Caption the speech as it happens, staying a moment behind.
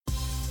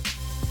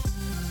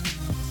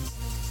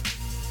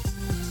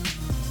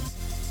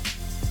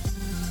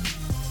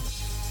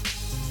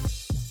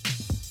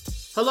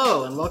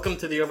Hello, and welcome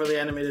to the Overly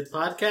Animated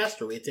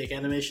Podcast, where we take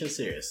animation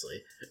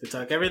seriously. We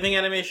talk everything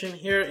animation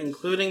here,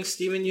 including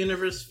Steven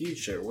Universe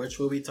Future, which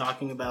we'll be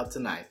talking about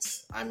tonight.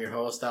 I'm your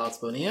host, Alex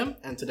Bonilla,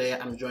 and today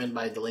I'm joined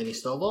by Delaney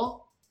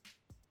Stovall.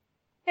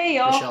 Hey,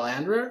 y'all. Michelle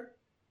Andrew.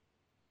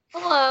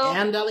 Hello.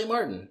 And Ellie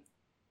Martin.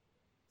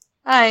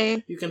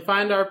 Hi. You can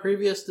find our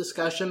previous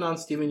discussion on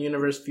Steven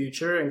Universe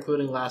Future,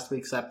 including last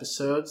week's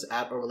episodes,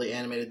 at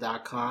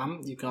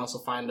overlyanimated.com. You can also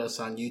find us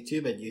on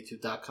YouTube at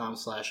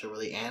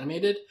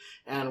youtube.com/overlyanimated.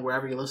 And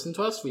wherever you listen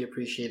to us, we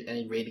appreciate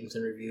any ratings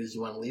and reviews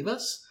you want to leave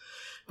us.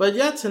 But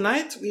yeah,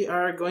 tonight we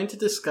are going to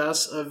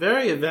discuss a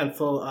very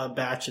eventful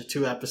batch of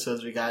 2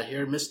 episodes we got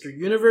here, Mr.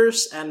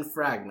 Universe and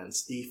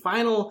Fragments, the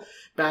final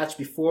batch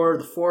before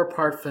the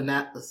 4-part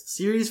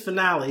series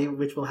finale,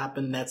 which will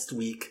happen next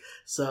week.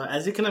 So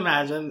as you can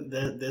imagine,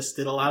 this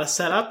did a lot of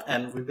setup,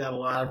 and we've got a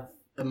lot of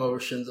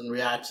emotions and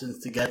reactions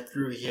to get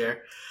through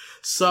here.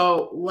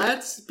 So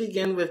let's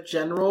begin with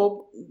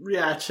general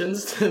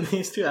reactions to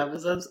these 2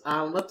 episodes.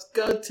 Let's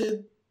go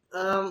to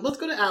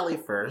Allie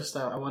first.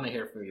 I want to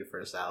hear from you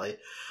first, Allie.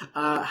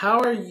 How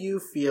are you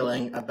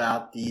feeling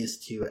about these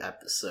 2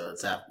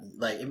 episodes?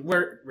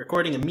 We're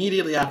recording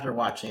immediately after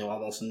watching,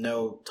 almost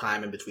no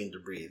time in between to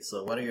breathe.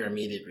 So what are your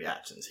immediate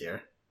reactions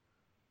here?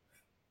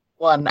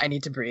 1, I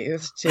need to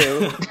breathe.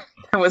 2,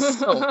 that was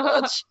so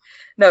much.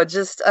 No,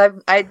 just,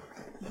 I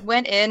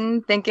went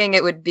in thinking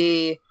it would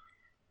be,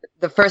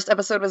 the first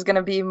episode was going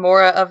to be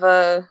more of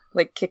a,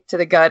 kick to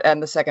the gut,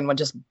 and the second one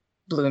just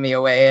blew me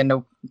away in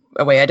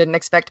a way I didn't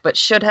expect, but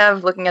should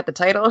have, looking at the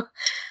title.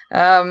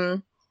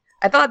 I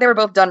thought they were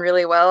both done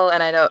really well,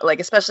 and I know,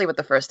 especially with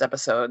the first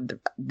episode,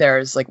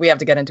 there's, we have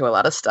to get into a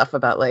lot of stuff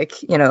about,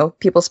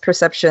 people's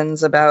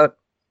perceptions about,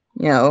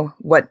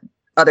 what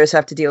others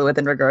have to deal with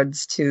in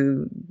regards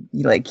to,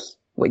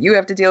 what you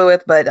have to deal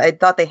with, but I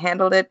thought they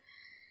handled it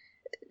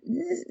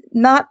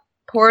not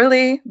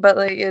poorly, but,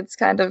 it's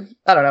kind of,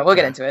 I don't know, we'll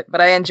get into it,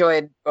 but I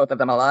enjoyed both of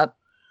them a lot.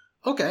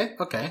 Okay.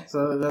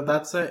 So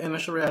that's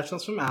initial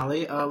reactions from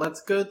Allie.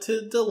 Let's go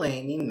to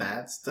Delaney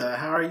next.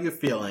 How are you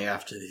feeling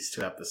after these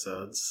 2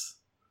 episodes?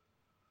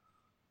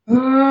 Me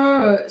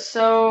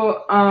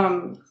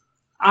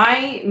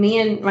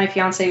and my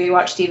fiance, we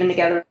watched Steven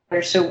together,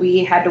 so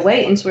we had to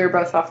wait until we were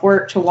both off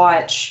work to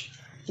watch.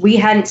 We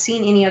hadn't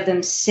seen any of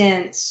them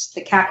since the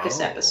cactus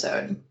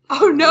episode.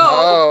 Oh no!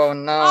 Oh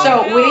no!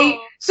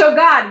 So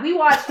we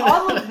watched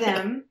all of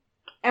them,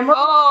 and we're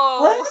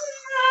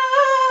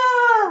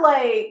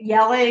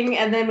yelling,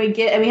 and then we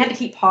had to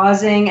keep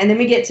pausing, and then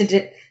we get to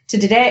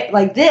today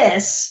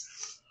this,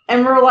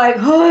 and we're like,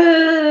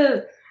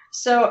 oh.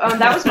 So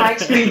that was my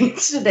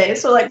experience today.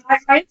 So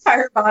my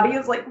entire body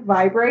is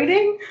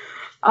vibrating.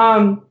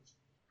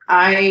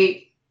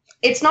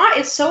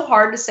 It's so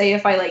hard to say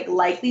if I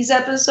like these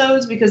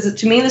episodes, because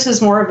to me this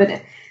is more of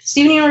an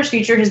Steven Universe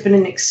Future has been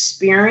an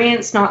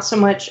experience, not so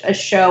much a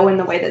show in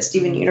the way that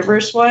Steven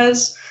Universe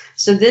was.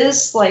 So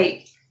this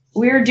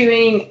we're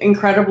doing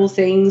incredible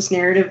things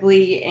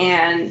narratively,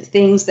 and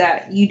things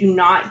that you do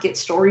not get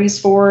stories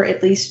for,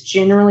 at least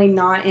generally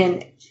not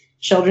in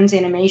children's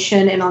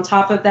animation. And on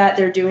top of that,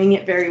 they're doing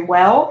it very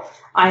well.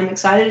 I'm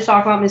excited to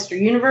talk about Mr.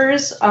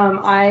 Universe.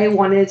 I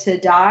wanted to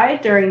die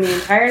during the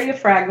entirety of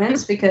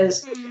Fragments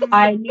because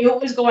I knew it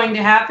was going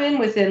to happen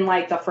within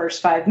the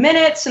first 5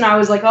 minutes. And I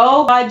was like,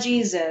 oh, God,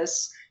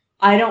 Jesus,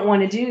 I don't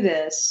want to do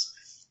this.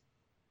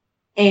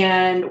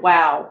 And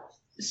wow.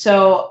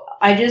 So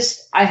I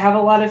have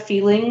a lot of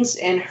feelings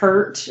and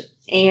hurt,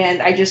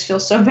 and I just feel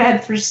so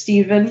bad for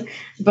Steven.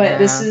 But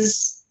This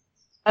is,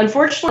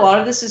 unfortunately, a lot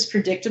of this is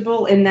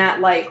predictable in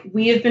that,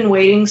 we have been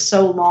waiting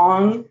so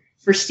long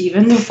for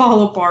Steven to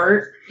fall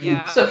apart.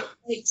 Yeah. So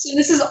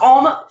this is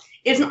almost,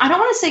 I don't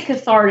want to say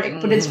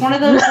cathartic, but it's one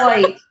of those,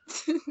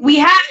 we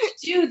have to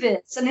do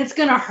this, and it's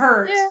going to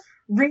hurt. Yeah.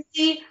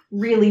 Really,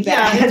 really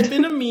bad. Yeah, it's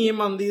been a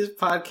meme on these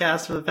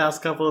podcasts for the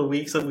past couple of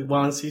weeks that we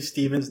want to see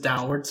Steven's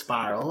downward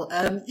spiral,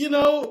 and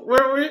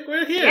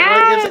we're here.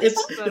 Yes!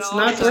 It's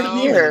not just a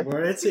meme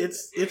anymore.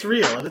 It's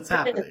real, and it's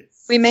happening.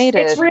 We made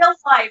it. It's real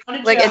life. What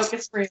a joke.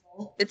 It's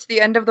real. It's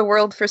the end of the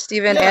world for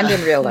Steven and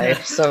in real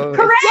life. So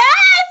correct.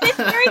 Yes, it's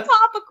very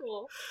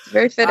topical. It's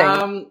very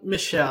fitting.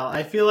 Michelle,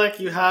 I feel like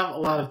you have a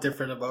lot of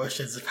different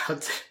emotions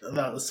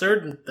about a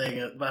certain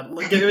thing, but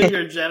give me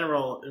your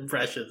general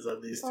impressions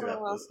of these 2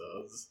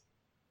 episodes.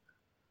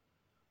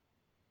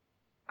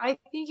 I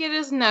think it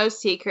is no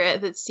secret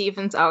that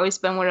Steven's always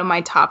been one of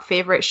my top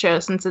favorite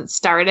shows since it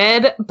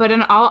started. But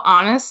in all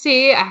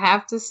honesty, I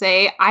have to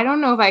say, I don't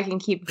know if I can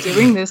keep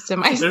doing this to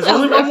myself. There's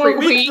only one more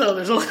every week, though.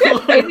 There's only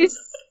one more It is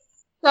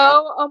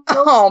so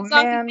emotional. Oh,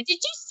 man. Did you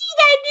see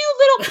that new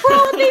little pro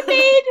they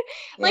made?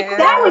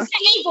 That was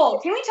evil.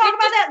 Can we talk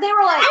about that? They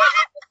were like,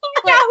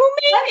 yeah, who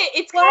made it?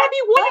 It's gotta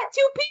be 1 or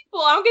 2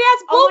 people. I'm gonna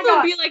ask both of them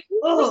and be like,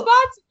 who's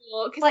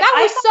responsible? Because that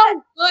was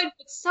so good,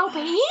 but so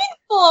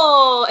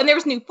painful. And there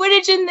was new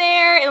footage in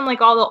there, and and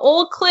like all the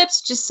old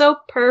clips, just so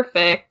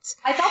perfect.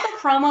 I thought the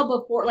promo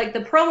before, like the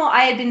promo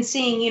I had been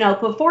seeing,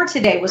 before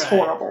today was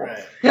horrible.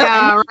 Right.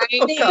 Yeah,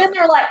 right. Then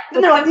they're like,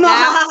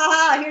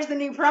 here's the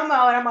new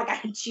promo, and I'm like, I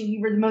hate you.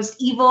 You were the most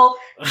evil,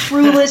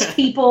 cruelest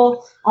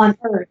people on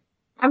earth.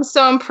 I'm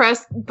so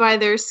impressed by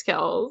their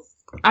skills.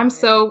 I'm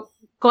so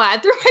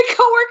glad they're my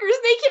coworkers.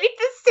 They kept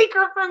this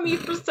secret from me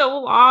for so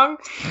long.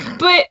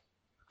 But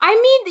I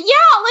mean,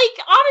 yeah,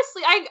 like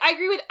honestly, I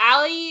agree with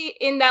Allie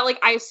in that like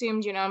I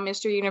assumed,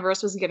 Mr.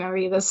 Universe was gonna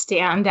be the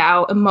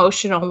standout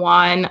emotional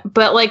one.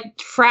 But like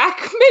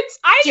Fragments,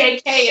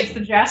 JK, it's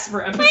the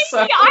Jasper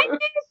episode. I didn't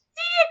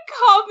see it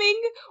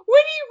coming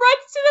when he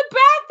runs to the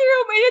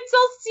bathroom and it's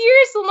all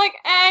serious. I'm like,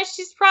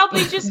 she's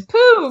probably just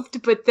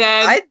pooped. But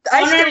then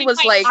I still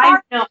was like,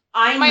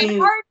 my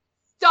heart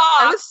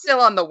stopped. I was still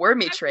on the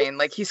Wormy train.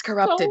 Like he's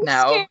corrupted So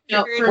now.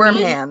 scared. Worm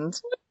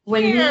hand.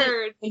 When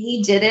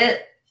he did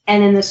it,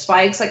 and in the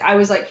spikes, like I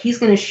was like, he's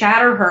gonna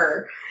shatter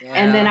her. Yeah.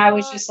 And then I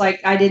was just like,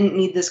 I didn't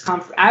need this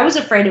comfort. I was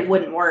afraid it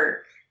wouldn't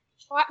work.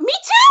 Me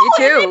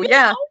too.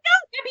 Yeah. Oh no,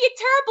 that'd be a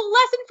terrible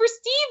lesson for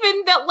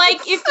Steven that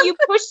like if you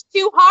push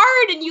too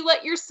hard and you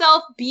let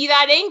yourself be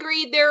that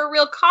angry, there are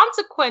real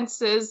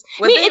consequences.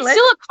 It's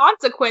still a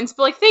consequence,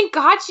 but like thank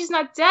God she's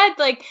not dead.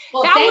 Like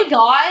thank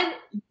God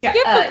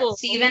skippable.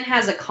 Steven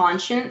has a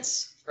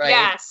conscience. Right.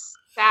 Yes,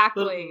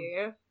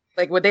 exactly.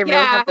 Like would they really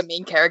have the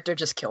main character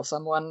just kill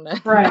someone?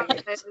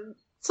 Right.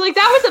 So like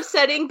that was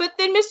upsetting, but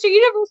then Mr.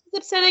 Universe was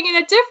upsetting in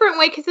a different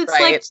way because it's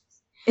like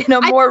in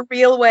a more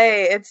real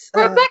way. It's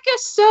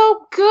Rebecca's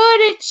so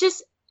good. It's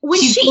just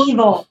she's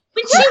evil.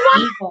 When she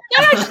wants,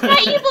 no, she's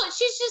not evil.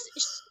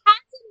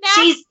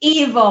 She's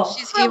evil.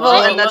 She's evil,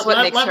 and that's what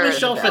makes her.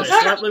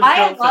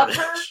 I love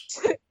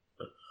her.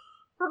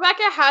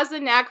 Rebecca has a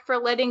knack for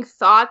letting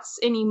thoughts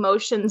and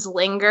emotions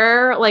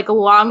linger, like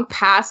long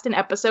past an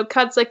episode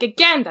cuts. Like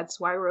again, that's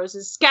why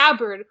Rose's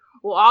Scabbard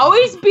will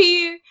always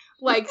be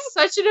like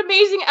such an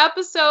amazing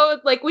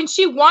episode. Like when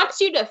she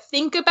wants you to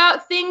think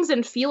about things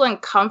and feel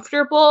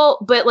uncomfortable,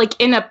 but like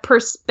in a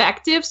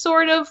perspective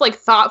sort of like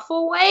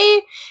thoughtful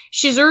way,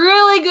 she's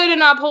really good at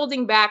not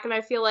holding back. And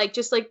I feel like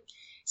just like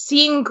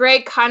seeing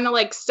Greg kind of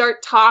like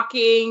start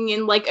talking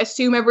and like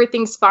assume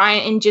everything's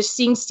fine and just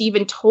seeing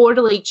Steven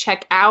totally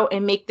check out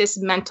and make this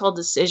mental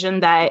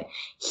decision that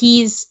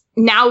he's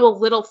now a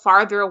little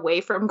farther away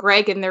from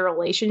Greg in their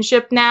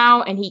relationship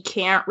now and he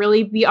can't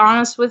really be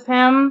honest with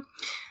him.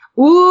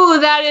 Ooh,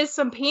 that is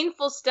some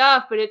painful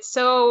stuff, but it's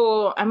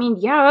so, I mean,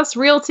 yeah, that's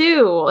real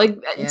too.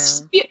 Like,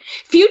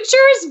 Future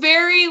is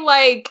very,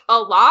 like, a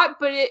lot,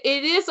 but it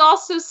is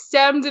also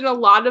stemmed in a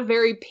lot of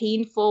very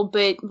painful,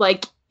 but,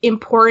 like,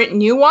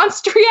 important,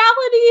 nuanced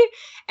reality,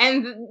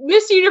 and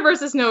Mr.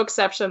 Universe is no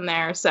exception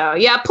there. So,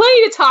 yeah,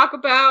 plenty to talk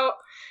about.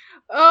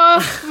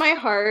 My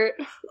heart.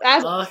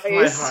 My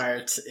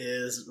heart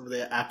is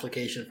the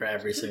application for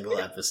every single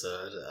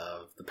episode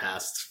of the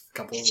past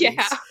couple of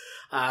weeks.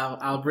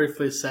 I'll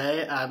briefly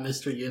say,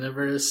 Mr.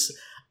 Universe,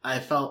 I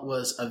felt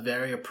was a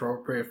very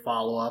appropriate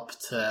follow-up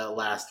to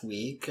last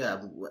week.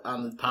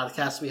 On the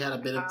podcast, we had a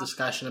bit of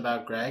discussion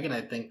about Greg, and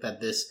I think that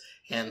this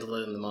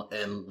handled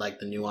it in like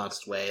the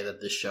nuanced way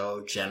that the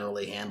show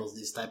generally handles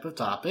these type of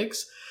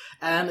topics.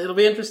 And it'll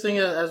be interesting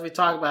as we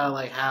talk about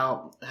like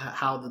how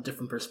the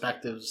different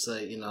perspectives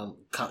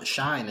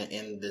shine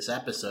in this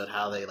episode,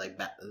 how they like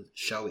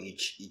show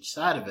each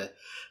side of it.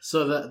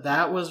 So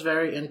that was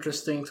very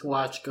interesting to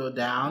watch go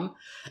down.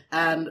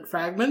 And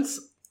Fragments,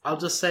 I'll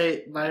just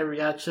say my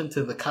reaction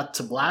to the cut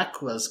to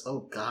black was,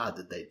 oh God,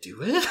 did they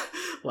do it?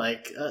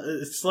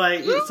 It's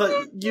like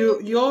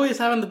you always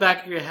have in the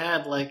back of your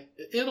head like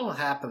it'll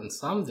happen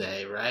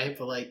someday, right?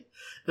 But like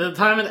the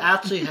time it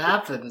actually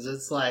happens,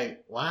 it's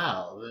like,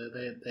 wow,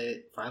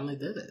 they finally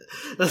did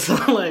it. So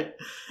like,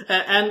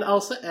 and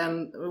also,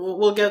 and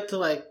we'll get to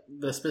like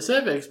the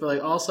specifics, but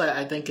like also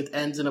I think it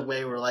ends in a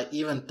way where like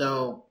even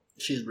though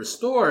she's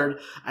restored,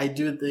 I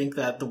do think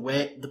that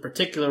the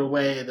particular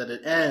way that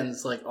it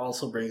ends, like,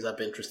 also brings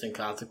up interesting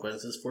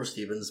consequences for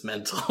Steven's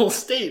mental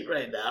state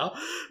right now,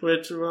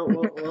 which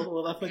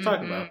we'll definitely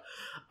talk about.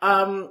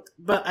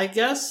 But I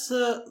guess,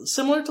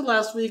 similar to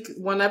last week,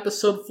 one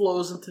episode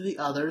flows into the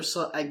other,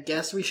 so I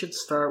guess we should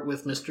start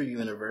with Mr.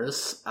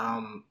 Universe.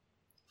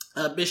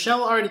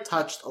 Michelle already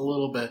touched a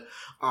little bit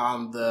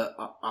on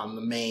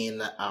the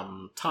main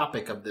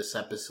topic of this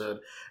episode,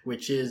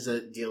 which is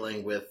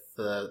dealing with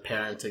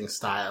parenting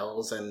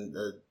styles and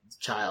the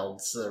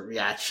child's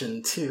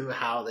reaction to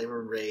how they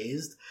were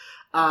raised.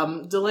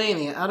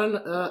 Delaney, I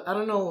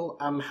don't know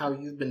how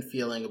you've been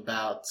feeling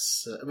about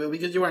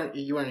because you weren't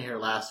here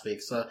last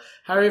week. So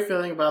how are you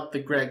feeling about the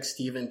Greg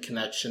Steven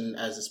connection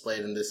as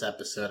displayed in this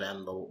episode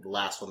and the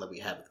last one that we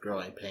had with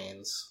Growing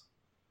Pains?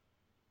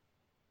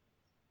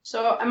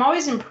 So I'm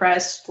always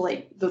impressed,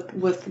 like,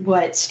 with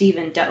what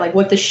Steven does, like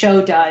what the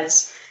show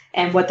does,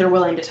 and what they're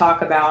willing to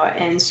talk about.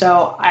 And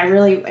so I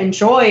really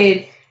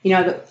enjoyed,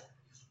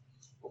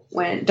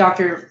 when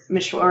Dr.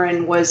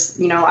 Mishwaran was,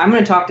 I'm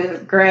going to talk to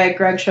Greg.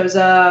 Greg shows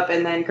up,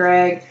 and then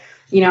Greg,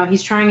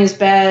 he's trying his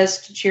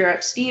best to cheer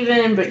up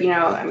Steven, but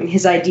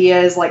his idea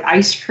is like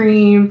ice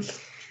cream.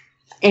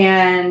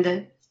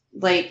 And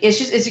like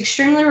it's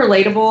extremely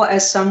relatable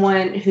as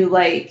someone who,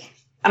 like,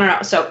 I don't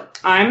know. So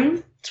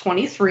I'm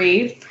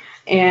 23,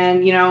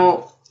 and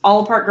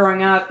all apart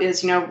growing up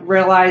is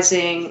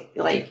realizing,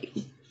 like,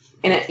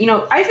 and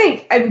I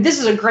think this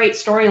is a great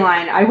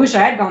storyline. I wish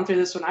I had gone through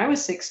this when I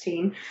was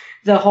 16.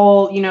 The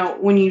whole,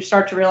 when you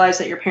start to realize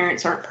that your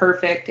parents aren't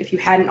perfect, if you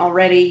hadn't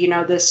already,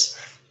 this,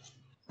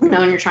 and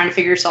you're trying to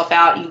figure yourself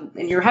out,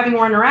 and you're having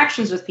more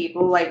interactions with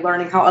people, like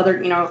learning how other,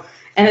 and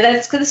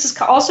that's because this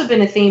has also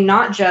been a theme,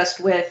 not just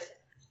with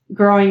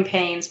Growing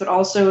Pains, but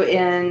also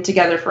in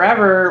Together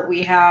Forever.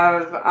 We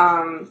have,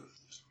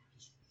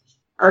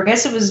 or I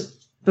guess it was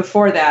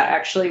before that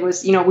actually,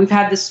 was, we've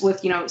had this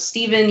with,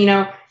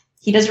 Steven,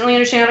 he doesn't really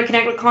understand how to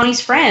connect with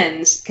Connie's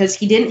friends because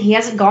he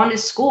hasn't gone to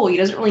school. He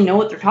doesn't really know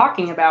what they're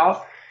talking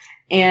about.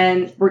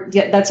 And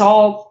that's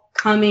all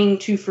coming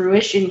to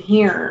fruition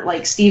here.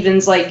 Like,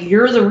 Steven's like,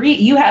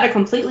 you had a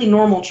completely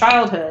normal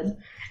childhood.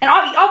 And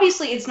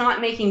obviously it's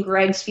not making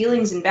Greg's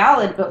feelings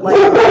invalid, but like,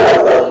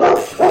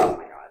 oh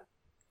my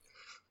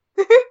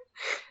God.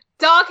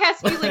 Dog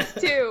has feelings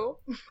too.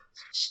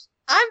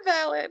 I'm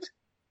valid.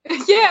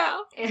 Yeah.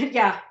 And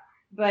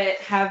but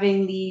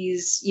having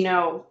these,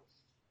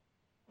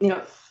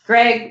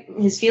 Greg,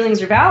 his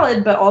feelings are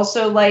valid, but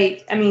also,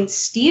 like, I mean,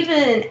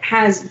 Steven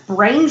has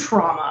brain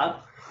trauma,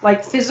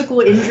 like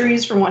physical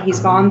injuries from what he's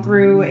gone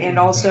through, and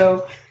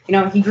also,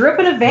 he grew up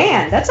in a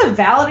van. That's a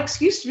valid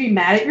excuse to be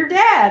mad at your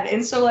dad.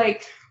 And so,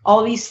 like,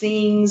 all these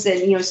things,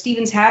 and,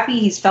 Steven's happy.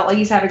 He's felt like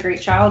he's had a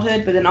great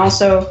childhood, but then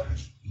also,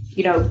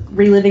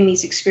 reliving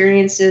these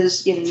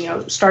experiences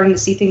and, starting to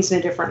see things in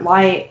a different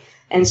light.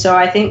 And so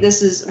I think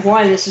this is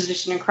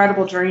just an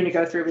incredible journey to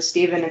go through with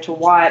Steven and to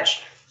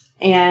watch.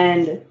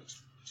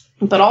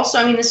 But also,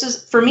 I mean, this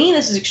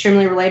is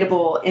extremely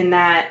relatable in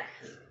that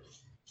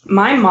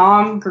my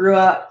mom grew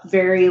up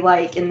very,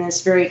 like, in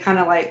this very kind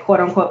of, like, quote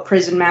unquote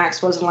prison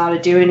max, wasn't allowed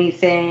to do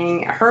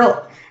anything.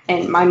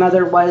 And my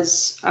mother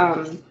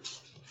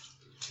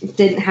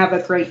didn't have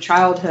a great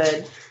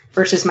childhood,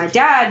 versus my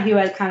dad, who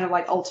had kind of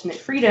like ultimate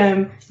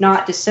freedom,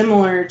 not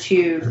dissimilar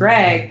to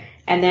Greg,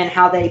 and then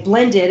how they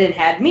blended and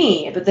had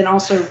me. But then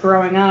also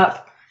growing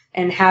up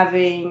and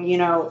having,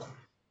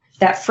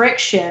 that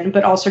friction,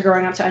 but also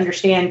growing up to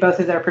understand both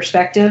of their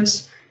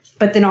perspectives,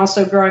 but then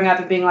also growing up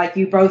and being like,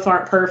 you both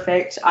aren't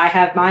perfect. I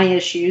have my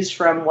issues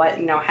from what,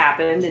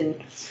 happened.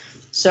 And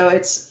so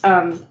it's,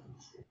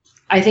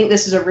 I think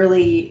this is a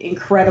really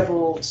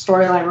incredible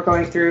storyline we're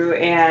going through.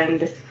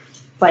 And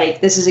like,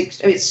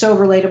 it's so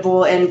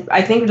relatable. And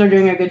I think they're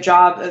doing a good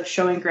job of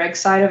showing Greg's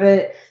side of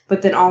it,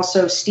 but then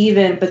also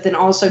Steven, but then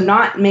also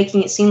not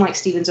making it seem like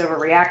Steven's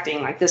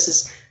overreacting. Like, this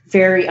is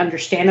very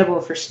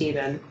understandable for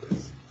Steven.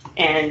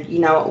 And,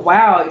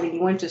 wow, he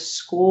went to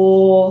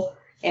school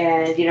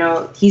and,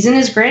 he's in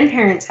his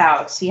grandparents'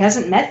 house. He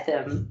hasn't met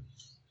them.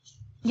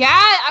 Yeah,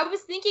 I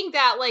was thinking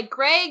that, like,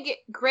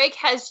 Greg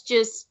has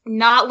just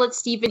not let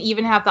Steven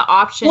even have the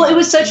option. Well, it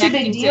was such a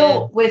big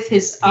deal with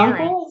his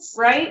uncle,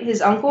 right?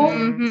 His uncle.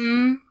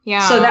 Mm-hmm.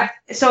 Yeah.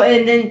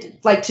 And then,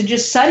 like, to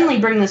just suddenly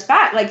bring this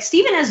back, like,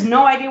 Steven has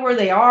no idea where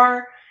they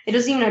are. It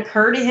doesn't even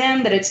occur to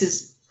him that it's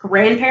his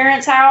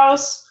grandparents'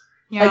 house.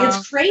 Yeah. Like,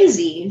 it's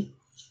crazy.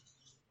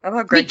 I love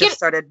how Greg just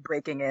started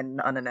breaking in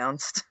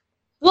unannounced.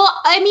 Well,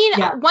 I mean,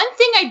 one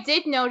thing I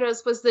did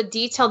notice was the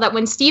detail that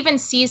when Steven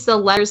sees the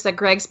letters that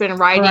Greg's been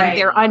writing,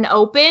 they're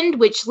unopened,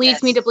 which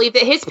leads me to believe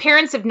that his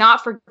parents have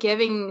not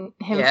forgiven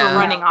him for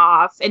running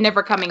off and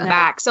never coming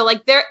back. So,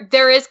 like,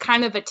 there is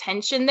kind of a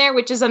tension there,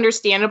 which is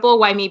understandable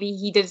why maybe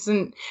he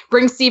doesn't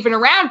bring Steven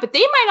around, but they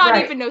might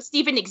not even know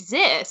Steven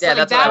exists. Yeah,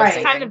 like,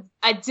 that's kind of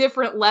a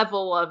different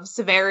level of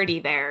severity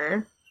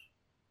there.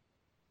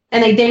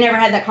 And they never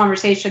had that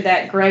conversation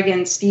that Greg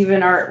and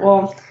Steven are,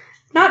 well,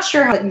 not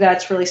sure how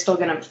that's really still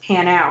going to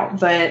pan out.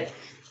 But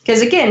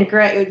because, again,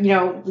 Greg,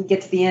 we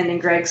get to the end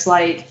and Greg's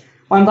like,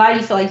 well, I'm glad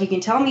you feel like you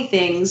can tell me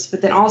things.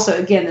 But then also,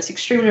 again, this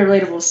extremely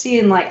relatable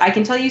scene, like, I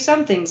can tell you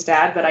some things,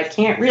 Dad, but I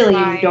can't really,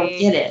 you don't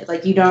get it.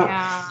 Like, you don't.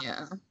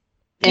 Yeah.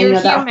 And,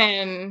 You're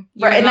human.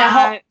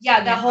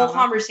 That whole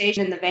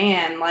conversation in the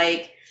van,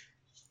 like,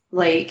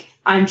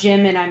 I'm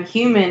Jim and I'm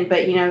human.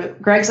 But,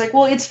 Greg's like,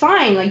 well, it's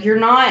fine. Like, you're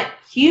not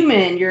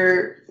human,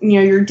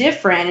 you're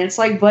different. And it's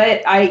like,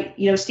 but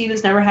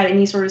Steven's never had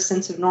any sort of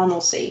sense of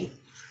normalcy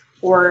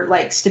or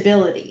like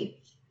stability.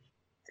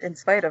 In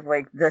spite of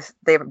like this,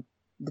 the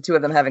two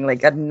of them having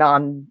like a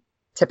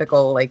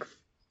non-typical like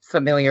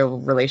familial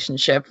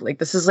relationship. Like,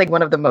 this is like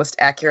one of the most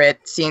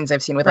accurate scenes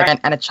I've seen with like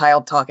and a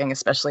child talking,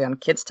 especially on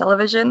kids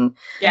television.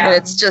 Yeah, and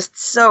it's just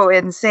so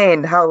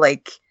insane how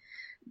like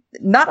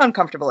not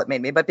uncomfortable it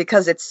made me, but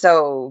because it's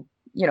so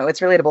it's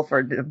relatable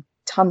for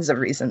tons of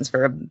reasons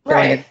for a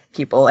billion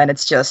people, and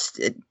it's just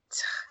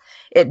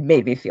it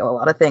made me feel a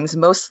lot of things,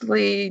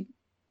 mostly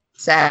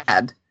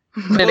sad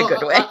in a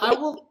good way.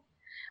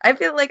 I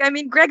feel like, I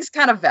mean, Greg's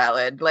kind of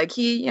valid. Like,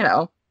 he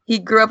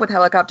grew up with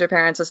helicopter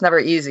parents. It's never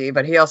easy,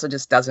 but he also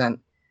just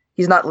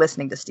he's not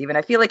listening to Steven.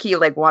 I feel like he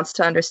like wants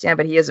to understand,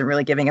 but he isn't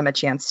really giving him a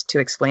chance to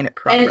explain it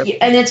properly.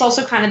 And it's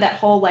also kind of that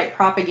whole like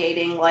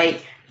propagating,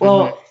 like,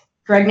 well,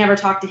 Greg never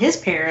talked to his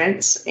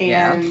parents, and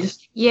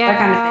that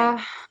kind of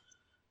thing.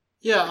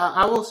 Yeah,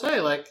 I will say,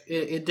 like,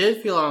 it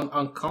did feel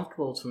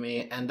uncomfortable to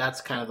me, and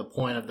that's kind of the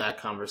point of that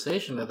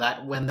conversation.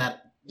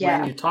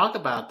 When you talk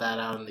about that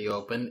out in the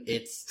open,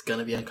 it's going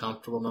to be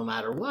uncomfortable no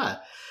matter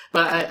what.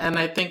 But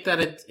I think that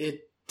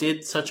it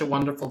did such a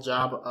wonderful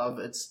job of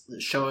it's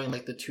showing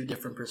like the two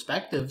different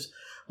perspectives.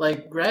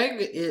 Like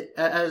Greg,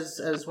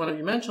 as one of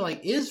you mentioned,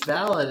 like is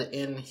valid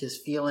in his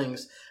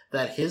feelings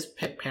that his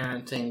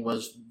parenting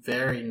was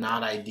very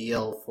not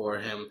ideal for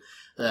him.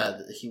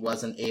 That he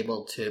wasn't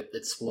able to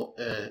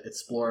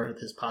explore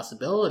his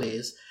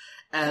possibilities,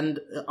 and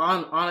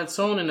on its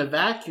own in a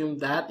vacuum,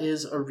 that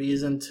is a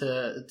reason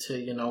to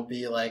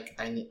be like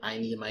I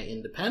need my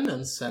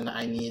independence and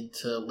I need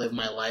to live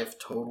my life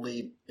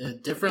totally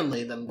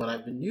differently than what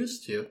I've been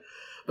used to.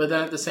 But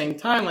then at the same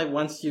time, like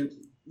once you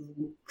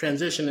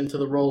transition into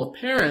the role of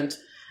parent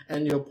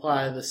and you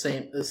apply the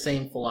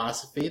same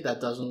philosophy,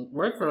 that doesn't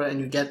work for it, and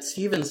you get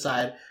Steven's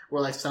side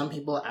where like some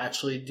people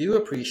actually do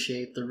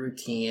appreciate the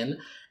routine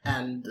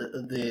and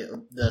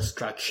the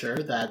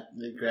structure that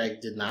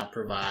Greg did not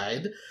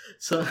provide.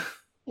 So,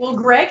 well,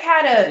 Greg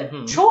had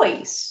a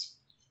choice.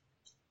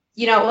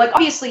 Like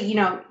obviously,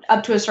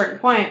 up to a certain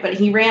point, but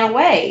he ran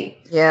away.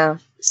 Yeah.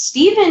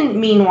 Steven,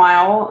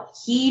 meanwhile,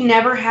 he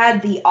never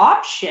had the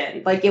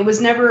option. Like it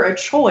was never a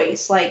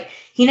choice. Like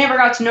he never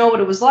got to know what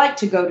it was like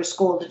to go to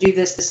school, to do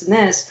this, this, and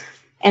this.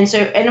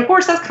 And of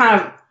course, that's kind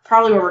of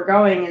probably where we're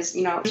going is,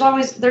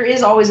 there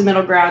is always a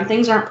middle ground.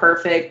 Things aren't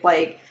perfect.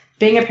 Like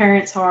being a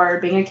parent's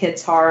hard, being a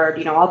kid's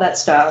hard, all that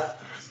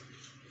stuff.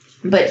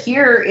 But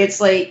here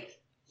it's like,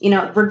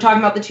 we're talking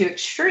about the two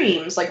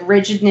extremes, like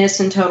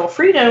rigidness and total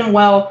freedom.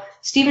 Well,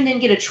 Steven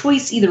didn't get a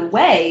choice either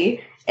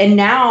way. And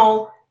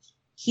now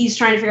he's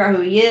trying to figure out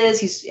who he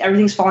is.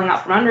 Everything's falling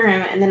out from under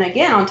him. And then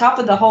again, on top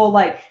of the whole,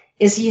 like,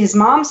 is he his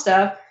mom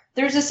stuff?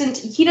 There's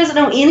he doesn't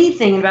know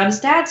anything about his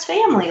dad's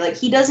family. Like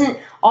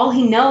all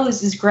he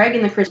knows is Greg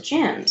and the Chris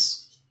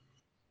Gems.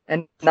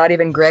 And not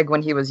even Greg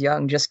when he was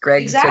young, just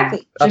Greg.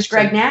 Exactly. Just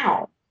Greg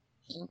now.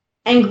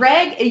 And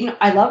Greg,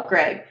 I love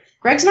Greg.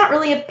 Greg's not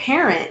really a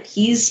parent.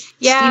 He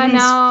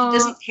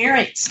doesn't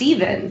parent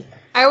Steven.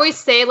 I always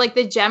say, like,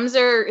 the Gems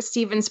are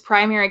Steven's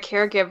primary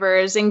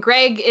caregivers, and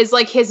Greg is,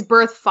 like, his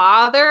birth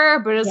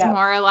father, but it's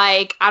more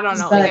like, I don't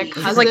know, like a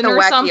cousin like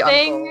or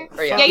something.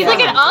 He's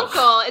like an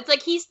uncle. It's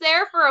like he's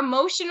there for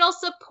emotional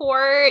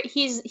support.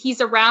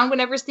 He's around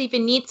whenever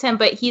Steven needs him,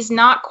 but he's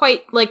not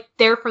quite, like,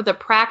 there for the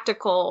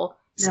practical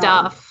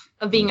stuff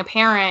of being a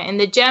parent, and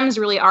the Gems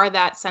really are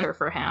that center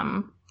for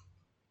him.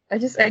 I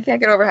can't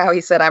get over how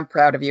he said, "I'm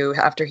proud of you,"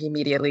 after he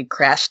immediately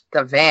crashed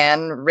the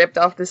van, ripped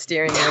off the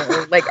steering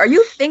wheel. Like, are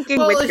you thinking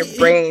with your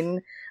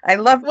brain? I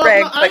love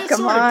Greg, but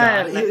come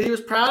on. He was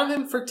proud of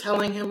him for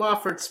telling him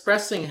off, for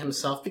expressing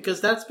himself,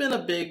 because that's been a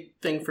big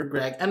thing for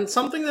Greg. And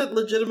something that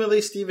legitimately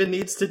Steven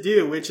needs to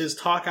do, which is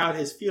talk out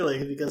his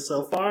feelings, because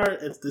so far,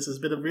 this has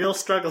been a real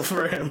struggle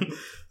for him.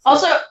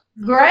 Also,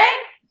 Greg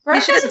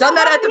he should have done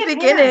that at the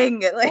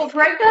beginning. Well,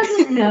 Greg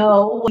doesn't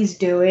know what he's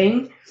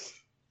doing.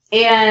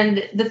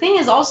 And the thing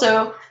is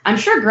also, I'm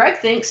sure Greg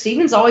thinks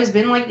Steven's always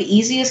been like the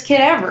easiest kid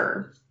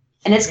ever.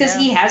 And it's because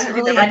he hasn't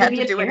really had to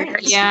be a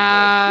parent.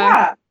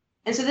 Yeah.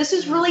 And so this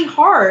is really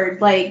hard.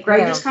 Like,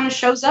 Greg just kind of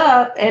shows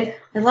up, and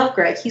I love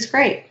Greg. He's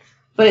great.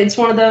 But it's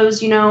one of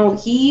those,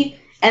 and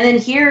then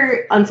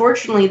here,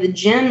 unfortunately, the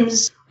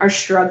Gems are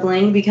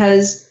struggling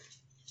because,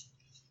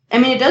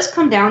 it does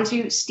come down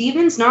to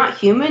Steven's not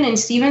human, and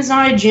Steven's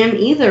not a Gem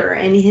either.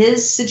 And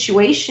his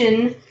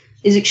situation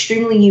is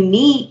extremely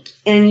unique.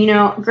 And,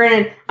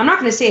 granted, I'm not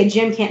going to say a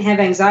Gem can't have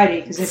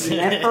anxiety, because if you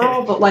met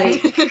Pearl, but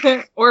like...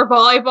 or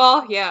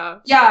volleyball, yeah.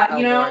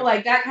 Yeah,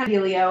 like that kind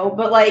of dealio.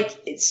 But like,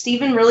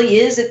 Steven really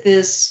is at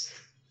this...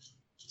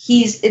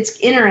 It's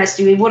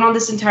interesting. We went on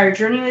this entire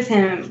journey with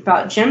him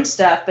about Gem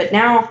stuff, but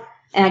now,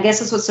 and I guess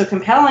that's what's so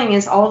compelling,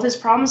 is all of his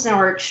problems now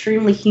are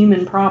extremely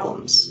human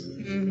problems.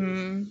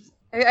 Mm-hmm.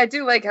 I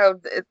do like how,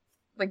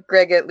 like,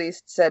 Greg at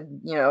least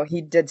said,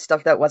 he did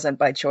stuff that wasn't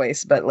by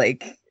choice, but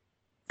like...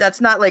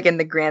 That's not like in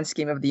the grand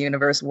scheme of the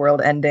universe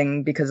world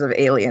ending because of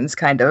aliens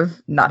kind of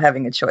not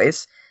having a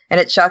choice. And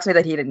it shocks me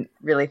that he didn't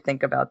really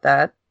think about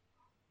that.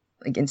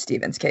 Like in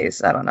Steven's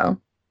case, I don't know.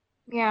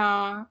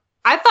 Yeah.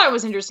 I thought it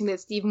was interesting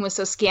that Steven was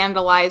so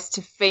scandalized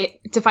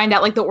to find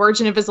out like the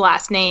origin of his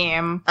last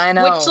name. I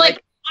know. Which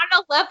like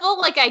on a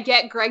level, like I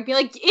get Greg being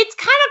like, it's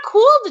kind of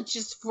cool to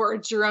just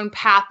forge your own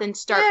path and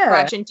start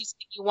fresh and do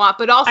something you want.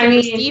 But also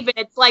for Steven,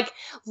 it's like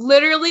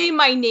literally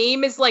my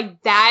name is like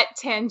that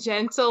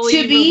tangentially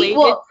related.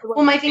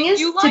 Well, my thing is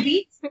to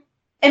be.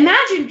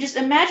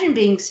 Imagine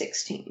being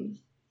 16,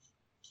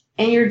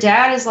 and your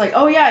dad is like,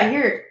 "Oh yeah,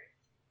 here."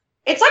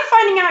 It's like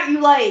finding out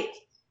you like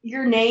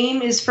your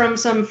name is from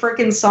some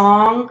freaking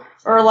song,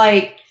 or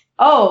like,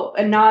 oh,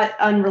 and not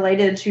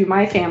unrelated to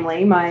my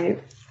family, my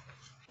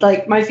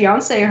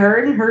fiance,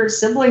 her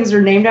siblings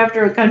are named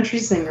after country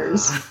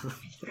singers.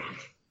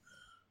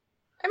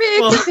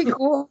 It could be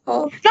cool.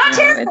 Not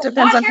terrible. It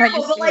depends on how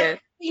you but see it.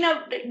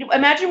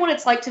 imagine what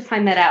it's like to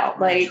find that out.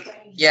 Like,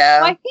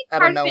 Yeah, Well, I think out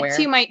part of of nowhere. it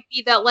too might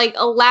be that like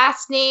a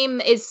last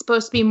name is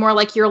supposed to be more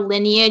like your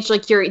lineage,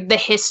 like the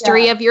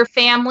history of your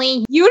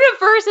family.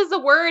 Universe as a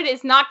word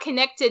is not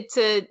connected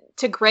to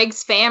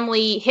Greg's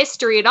family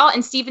history at all,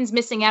 and Steven's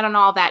missing out on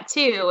all that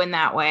too in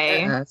that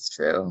way. Yeah, that's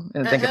true. I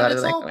didn't And, think about it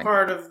it's like all that way.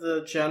 part of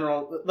the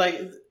general,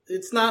 like,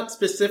 it's not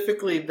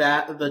specifically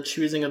that, the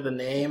choosing of the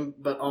name,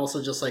 but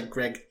also just, like,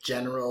 Greg's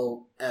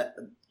general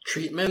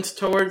treatment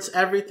towards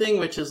everything,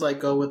 which is, like,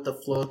 go with the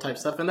flow type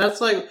stuff. And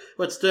that's, like,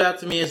 what stood out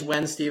to me is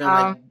when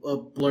Steven,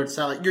 blurts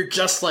out, like, you're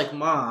just like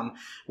Mom.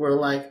 We're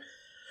like...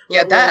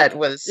 Yeah, that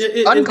was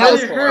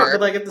uncalled really for. hurt, but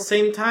like at the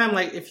same time,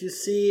 like if you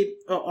see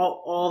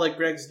all like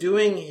Greg's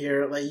doing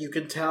here, like you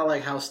can tell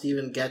like how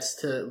Steven gets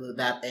to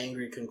that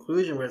angry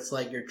conclusion where it's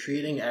like you're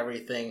treating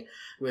everything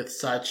with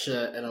such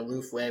an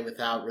aloof way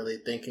without really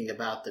thinking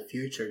about the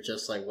future,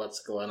 just like what's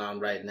going on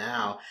right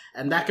now,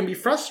 and that can be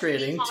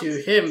frustrating to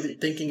him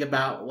thinking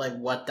about like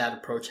what that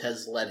approach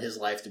has led his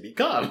life to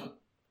become.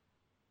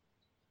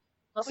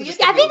 Also,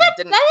 just I think we that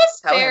didn't is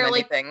tell him fair.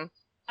 Like anything.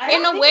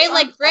 in a way,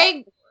 like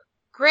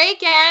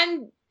Greg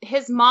and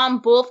his mom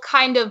both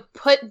kind of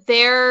put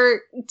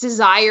their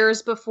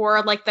desires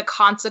before like the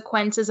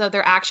consequences of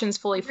their actions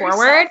fully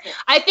forward.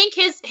 I think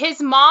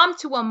his mom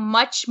to a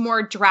much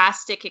more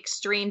drastic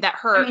extreme that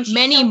hurt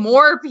many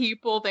more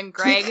people than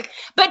Greg,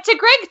 but to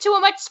Greg to a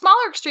much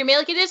smaller extreme.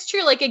 Like it is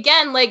true. Like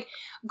again, like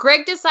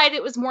Greg decided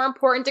it was more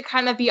important to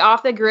kind of be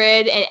off the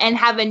grid and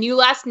have a new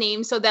last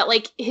name so that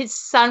like his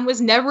son was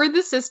never in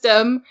the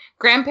system.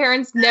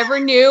 Grandparents never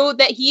knew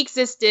that he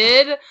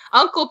existed.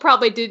 Uncle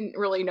probably didn't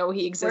really know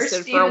he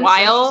existed for a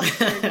while.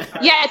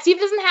 Yeah, Steve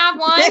doesn't have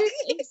one.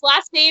 His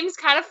last name's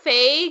kind of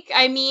fake.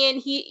 I mean,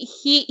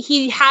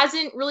 he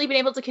hasn't really been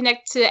able to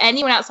connect to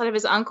anyone outside of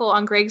his uncle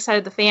on Greg's side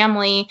of the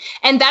family.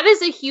 And that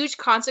is a huge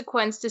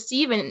consequence to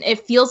Steven.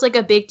 It feels like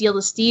a big deal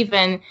to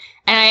Steven.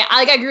 And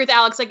I agree with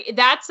Alex. Like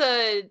that's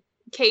a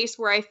case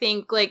where I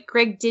think like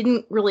Greg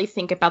didn't really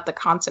think about the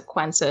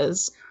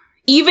consequences.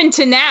 Even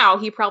to now,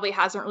 he probably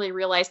hasn't really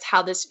realized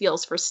how this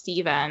feels for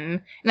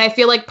Steven. And I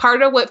feel like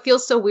part of what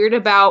feels so weird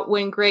about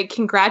when Greg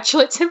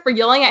congratulates him for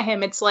yelling at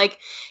him, it's like,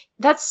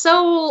 that's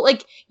so,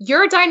 like,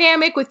 your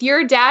dynamic with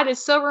your dad is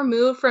so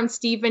removed from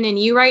Steven and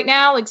you right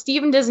now. Like,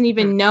 Steven doesn't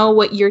even know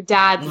what your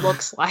dad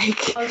looks like,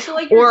 so,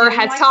 like or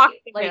has talked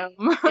to him.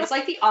 It's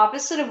like the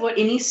opposite of what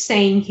any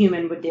sane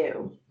human would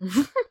do.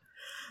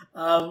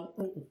 And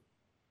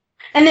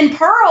then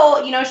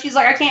Pearl, she's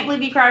like, I can't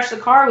believe you crashed the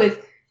car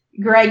with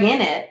Greg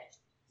in it.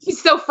 He's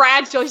so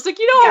fragile. She's like,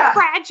 how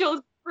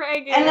fragile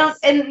Greg is.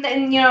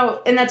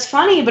 And that's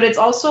funny, but it's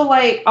also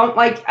like,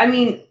 I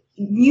mean,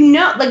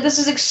 like this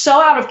is like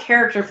so out of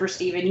character for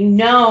Steven.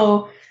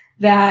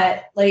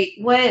 That like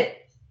what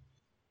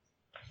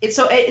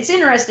it's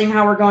interesting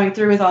how we're going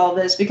through with all of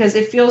this because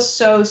it feels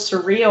so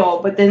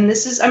surreal. But then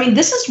this is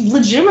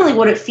legitimately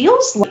what it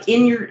feels like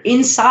in your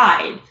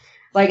inside.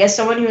 Like as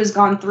someone who has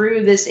gone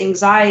through this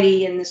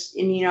anxiety and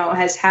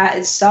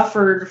has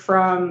suffered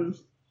from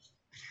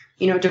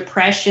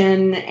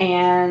depression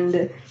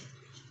and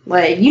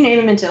like you name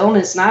a mental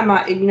illness, and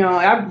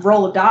I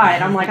roll a die,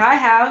 and I'm like, I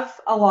have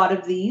a lot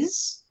of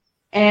these,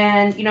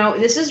 and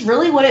this is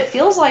really what it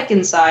feels like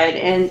inside,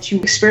 and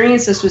to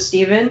experience this with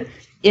Steven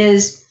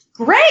is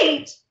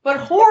great,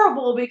 but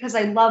horrible because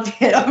I love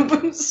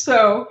him.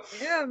 So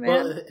yeah,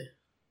 man,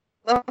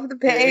 love the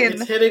pain.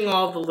 It's hitting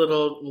all the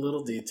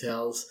little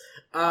details.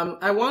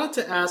 I wanted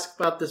to ask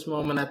about this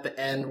moment at the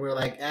end where,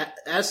 like,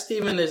 as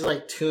Steven is,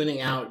 like, tuning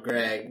out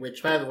Greg,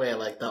 which, by the way,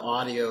 like, the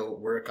audio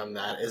work on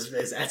that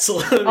is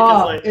excellent.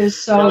 Because,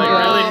 it's so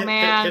good.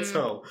 Man. Hits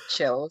home.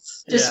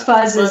 Chills. Just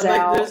fuzzes but, like,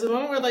 out. There's a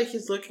moment where, like,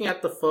 he's looking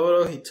at the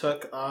photo he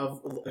took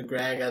of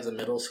Greg as a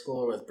middle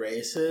schooler with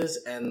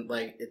braces, and,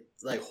 like, it,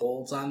 like,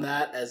 holds on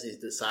that as he's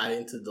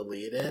deciding to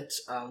delete it.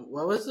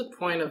 What was the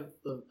point of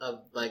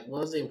like,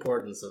 what was the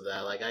importance of that?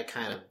 Like, I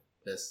kind of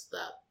missed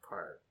that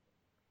part.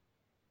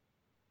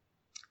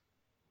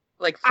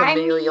 Like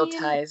familial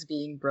ties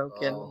being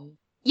broken. Oh.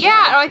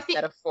 Yeah, I think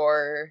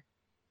metaphor.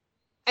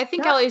 I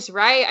think Ellie's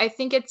right. I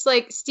think it's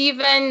like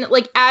Steven,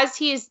 like as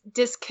he's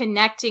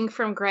disconnecting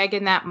from Greg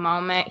in that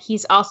moment,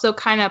 he's also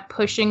kind of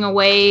pushing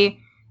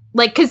away,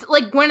 like, because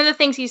like one of the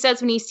things he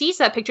says when he sees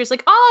that picture is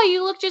like, "Oh,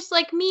 you look just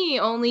like me,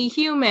 only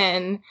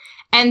human."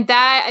 And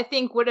that, I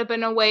think, would have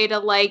been a way to,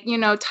 like,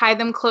 tie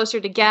them closer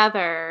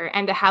together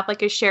and to have,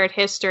 like, a shared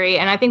history.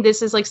 And I think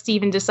this is, like,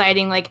 Steven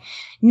deciding, like,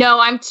 no,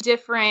 I'm too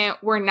different.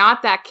 We're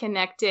not that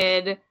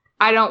connected.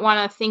 I don't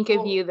want to think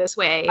of you this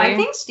way. I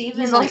think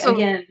Steven's, like,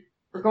 again,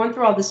 we're going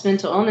through all this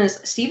mental illness.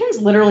 Steven's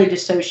literally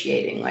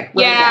dissociating, like,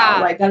 right now.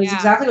 Like, that is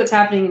exactly what's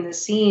happening in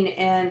this scene.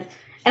 And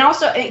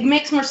also, it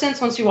makes more sense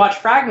once you watch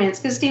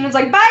fragments, because Steven's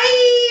like,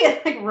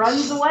 bye! Like,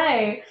 runs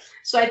away.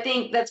 So I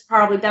think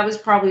that was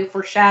probably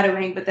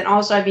foreshadowing, but then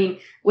also, I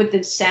mean, with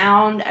the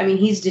sound, I mean,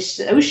 he's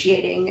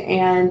dissociating,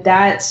 and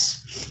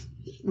that's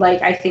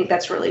like I think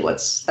that's really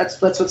what's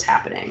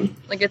happening.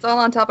 Like it's all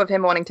on top of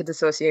him wanting to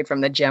dissociate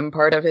from the gem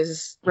part of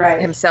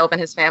himself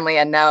and his family,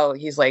 and now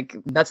he's like,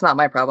 that's not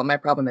my problem. My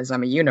problem is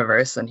I'm a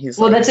universe, and he's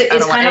well, like, that's it. I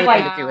It's don't want kind of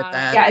anything like to do with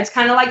that. yeah, it's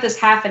kind of like this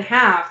half and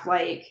half.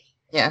 Like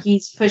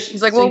he's pushing.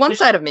 He's like, well, one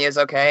side of me is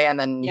okay, and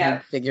then he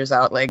figures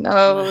out like,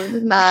 no,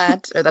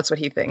 not, or that's what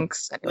he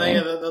thinks.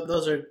 Anyway.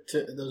 Those are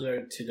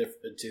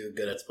two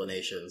good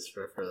explanations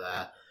for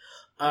that.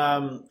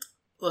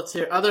 Let's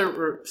hear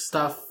other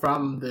stuff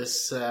from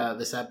this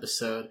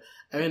episode.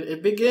 I mean,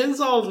 it begins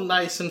all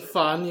nice and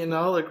fun,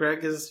 like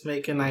Greg is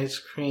making ice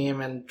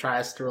cream and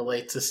tries to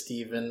relate to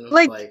Steven,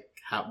 like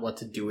what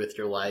to do with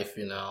your life,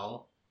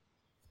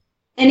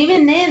 And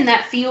even then,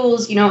 that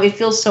feels, it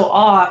feels so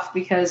off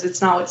because it's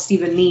not what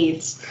Steven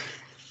needs.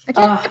 I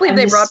can't believe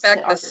they brought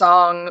back the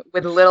song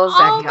with little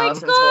Zach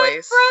Gallison's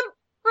voice.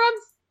 From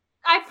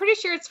I'm pretty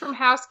sure it's from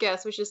House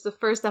Guest, which is the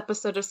first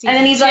episode of season 2. And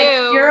then he's like,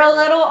 "You're a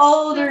little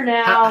older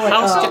now."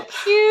 So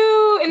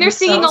cute, and they're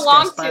singing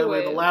along to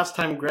it. The last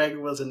time Greg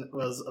was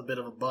a bit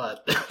of a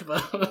butt.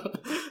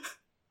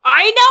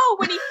 I know,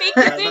 when he faked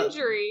his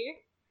injury.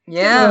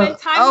 Yeah.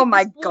 Oh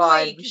my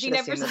god. He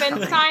never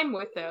spends time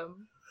with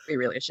him. We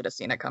really should have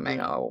seen it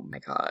coming. Oh my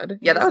god.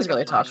 Yeah, that was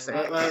really toxic.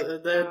 They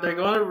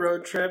go on a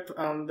road trip.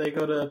 They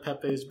go to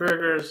Pepe's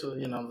Burgers,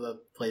 the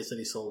place that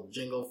he sold the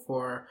jingle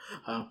for.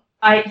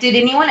 Did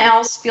anyone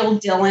else feel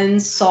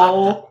Dylan's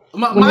soul?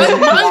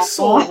 My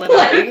soul went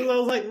out. I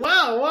was like,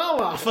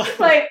 wow.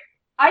 Like,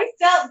 I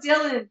felt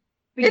Dylan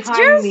behind it's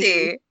Jersey.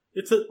 Me.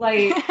 It's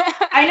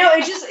I know,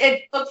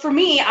 look, for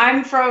me,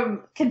 I'm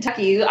from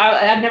Kentucky.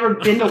 I've never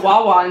been to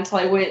Wawa until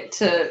I went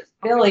to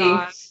Philly.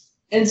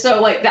 And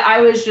so,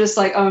 I was just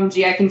like,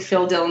 gee, I can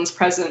feel Dylan's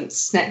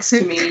presence next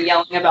to me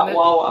yelling about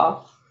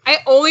Wawa. I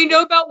only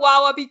know about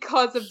Wawa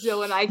because of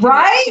Dylan.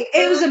 Right?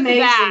 It was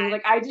amazing.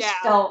 That. I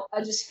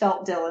just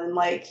felt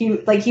Dylan.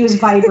 He was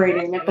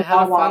vibrating at the Wawa.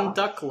 Had a fun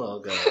duck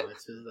logo. That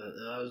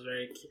was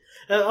very cute.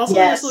 Also,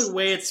 just the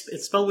way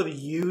it's spelled with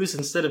U's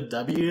instead of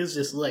W's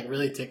just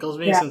really tickles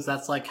me, since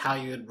that's how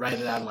you would write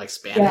it out in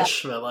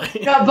Spanish. Yeah.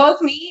 But no,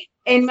 both me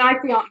and my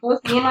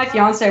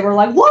fiance were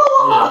like,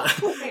 Wawa.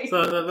 Yeah.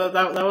 So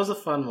that was a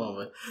fun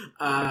moment.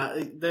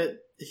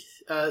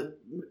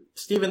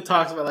 Steven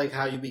talks about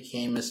how you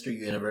became Mr.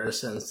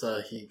 Universe, and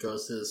so he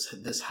goes to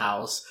this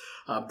house,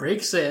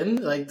 breaks in,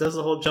 does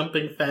the whole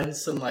jumping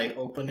fence and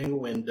opening a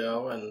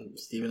window, and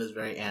Steven is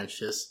very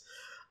anxious.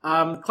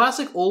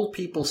 Classic old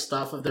people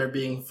stuff of there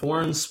being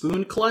foreign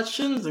spoon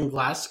collections and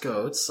glass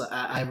goats.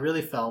 I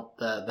really felt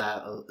that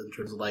in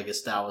terms of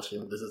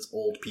establishing this is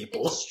old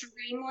people.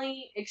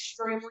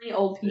 Extremely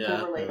old people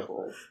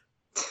relatable.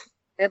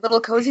 They had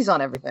little cozies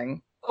on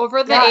everything.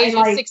 Over the age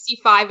of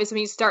 65 is when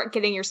you start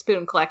getting your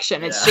spoon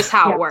collection. It's just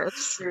how it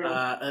works.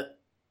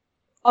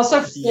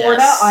 Also,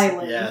 Florida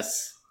Island.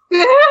 Yes.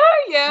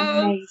 Yeah.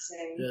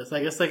 Amazing. Yes,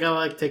 I guess they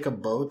gotta take a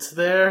boat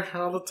there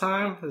all the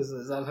time. Is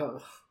that how?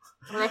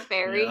 Or a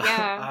ferry,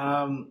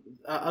 yeah.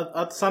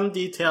 Some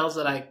details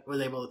that I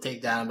was able to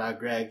take down about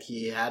Greg.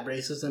 He had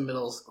braces in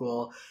middle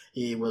school.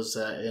 He was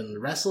in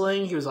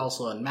wrestling. He was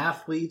also in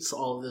mathletes.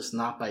 All of this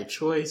not by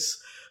choice.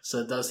 So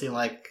it does seem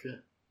like...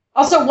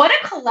 Also, what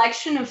a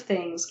collection of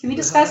things. Can we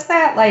discuss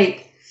that?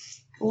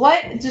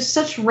 What? Just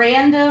such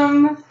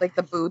random...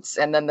 the boots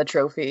and then the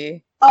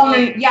trophy. Oh,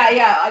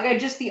 yeah.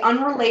 Just the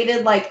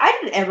unrelated, I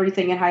did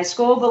everything in high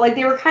school, but,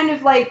 they were kind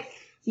of,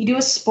 you do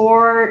a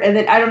sport, and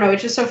then, I don't know,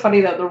 it's just so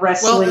funny that the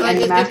wrestling and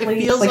the mathletes...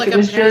 It feels like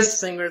a parent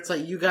thing where it's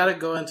you gotta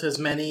go into as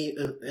many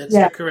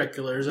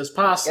extracurriculars as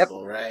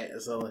possible, right?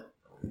 So...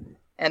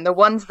 And the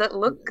ones that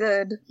look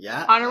good.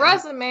 Yeah. On a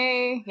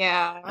resume,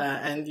 yeah.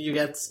 And you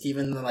get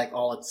Steven,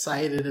 all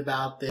excited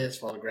about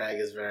this, while Greg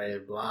is very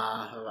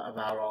blah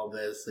about all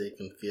this, so you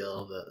can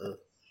feel the...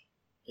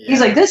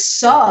 He's like, this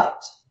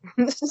sucked.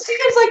 Steven's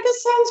like,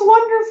 this sounds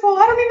wonderful.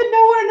 I don't even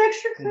know what an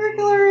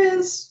extracurricular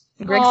is.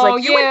 Greg's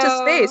like, you went to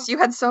space. You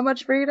had so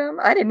much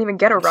freedom. I didn't even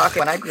get a rocket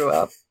when I grew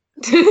up.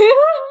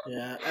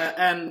 Yeah,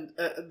 and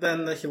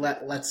then he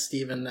lets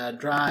Steven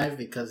drive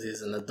because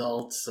he's an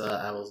adult.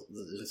 I was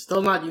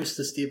still not used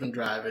to Steven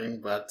driving,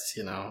 but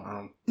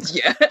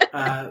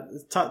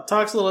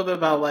talks a little bit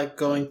about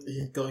going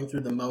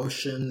through the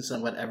motions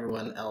and what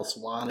everyone else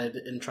wanted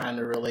in trying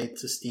to relate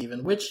to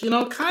Steven, which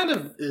kind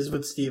of is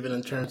with Steven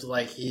in terms of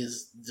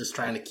he's just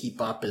trying to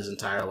keep up his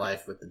entire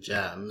life with the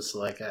gems.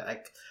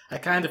 I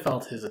kind of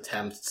felt his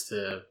attempts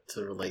to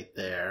relate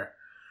there.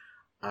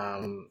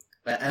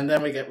 And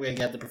then we get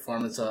the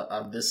performance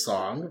of this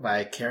song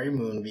by Carrie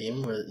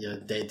Moonbeam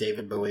with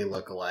David Bowie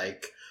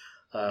lookalike.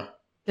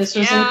 This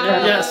was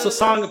incredible. Yeah, so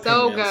song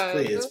opinions, good.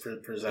 please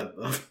present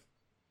them.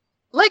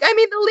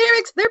 The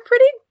lyrics, they're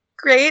pretty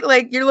great.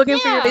 You're looking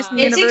for your place in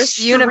the universe.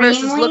 The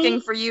universe is looking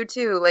for you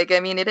too.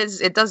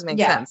 It does make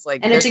sense.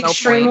 And it's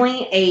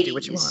extremely 80s. Do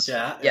what you want.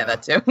 Yeah,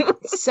 that too.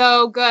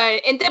 So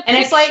good. And the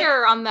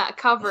picture on that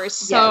cover is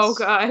so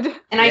good.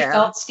 And I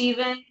felt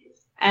Steven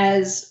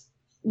as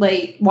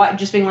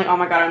just being oh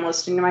my god, I'm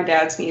listening to my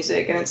dad's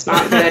music and it's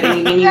not good,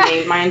 and you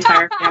named my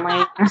entire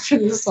family after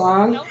this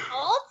song. So old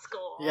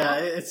school. Yeah,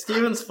 it's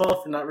Steven's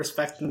fault for not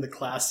respecting the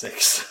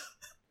classics.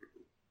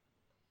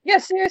 Yeah,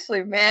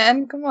 seriously,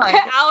 man. Come on.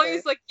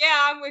 Allie's like,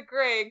 yeah, I'm with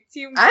Greg.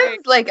 Team Greg. I'm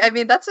like, I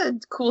mean, that's a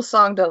cool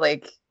song to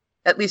like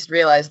at least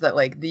realize that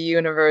like the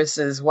universe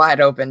is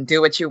wide open.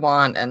 Do what you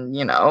want, and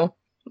you know,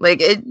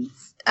 like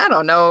it's. I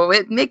don't know.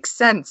 It makes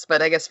sense,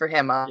 but I guess for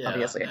him,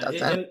 obviously, it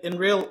doesn't. In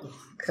real,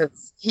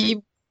 because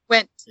he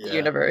went to the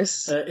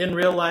universe. In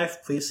real life,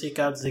 please seek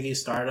out Ziggy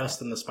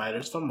Stardust and the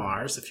Spiders from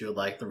Mars if you would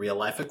like the real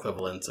life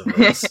equivalent of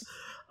this.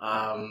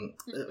 So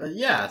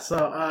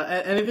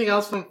anything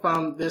else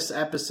from this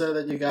episode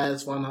that you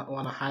guys want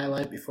to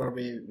highlight before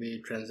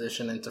we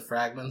transition into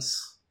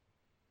fragments?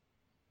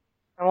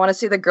 I want to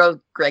see the girl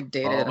Greg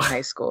dated in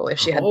high school if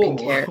she had pink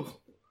hair.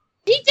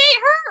 Did he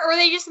date her, or were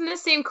they just in the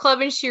same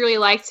club and she really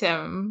liked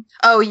him?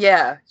 Oh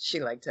yeah, she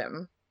liked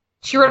him.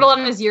 She wrote a lot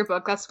in his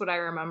yearbook. That's what I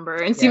remember.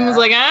 And Steven was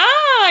like,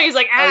 he's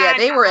like, oh yeah,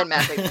 they were in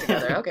math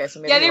together. Okay,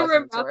 so maybe they were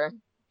in math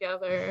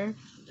together.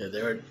 Yeah,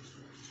 they were.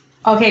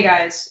 Okay,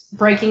 guys,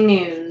 breaking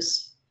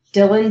news.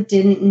 Dylan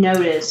didn't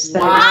notice that.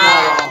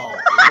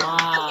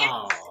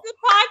 Wow. The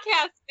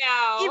podcast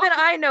now. Even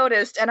I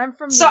noticed, and I'm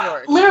from New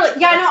York. Literally,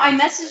 yeah, no, I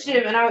messaged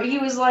him, and he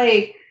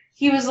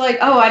was like,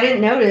 oh, I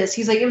didn't notice.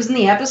 He's like, it was in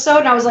the episode,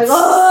 and I was like,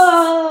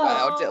 oh.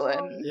 Wow,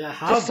 Dylan. Yeah,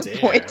 how dare.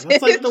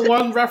 That's like the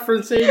one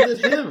reference aimed at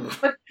him.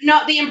 But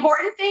no, the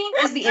important thing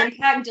is the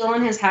impact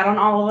Dylan has had on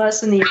all of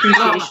us and the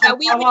appreciation.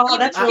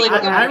 That's really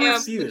good. I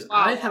refuse.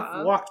 I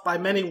have walked by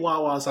many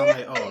Wawas on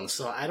my own,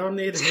 so I don't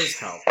need his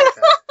help.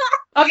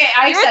 Okay,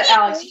 I accept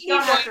Alex. You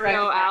don't have to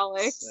recognize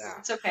Alex. Yeah.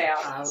 It's okay,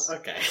 Alex.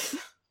 Okay.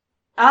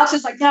 Alex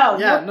is like, no,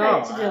 yeah,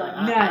 no.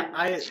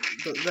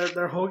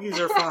 Their hoagies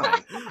are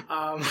fine.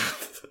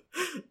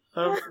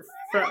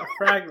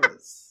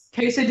 Fragments.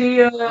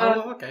 Quesadilla.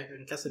 Oh, okay.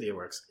 Quesadilla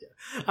works.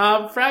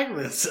 Yeah.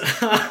 Fragments.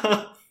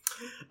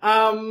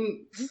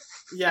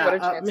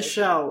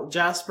 Michelle,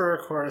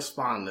 Jasper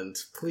correspondent,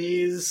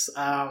 please.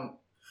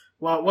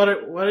 What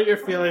are your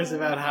feelings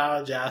about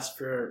how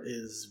Jasper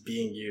is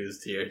being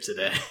used here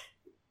today?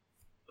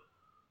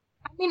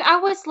 I mean, I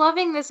was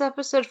loving this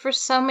episode for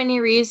so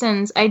many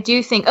reasons. I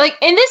do think,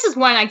 and this is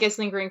one, I guess,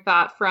 lingering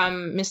thought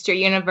from Mr.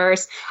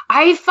 Universe.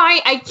 I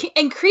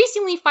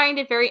increasingly find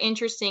it very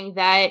interesting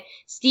that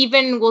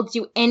Steven will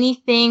do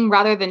anything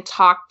rather than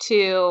talk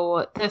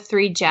to the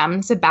three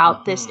gems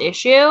about this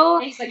issue.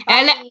 And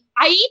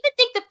I even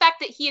think the fact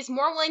that he is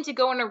more willing to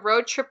go on a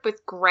road trip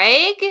with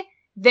Greg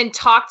than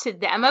talk to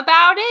them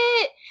about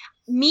it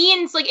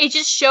means it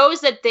just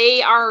shows that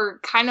they are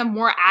kind of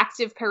more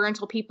active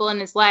parental people in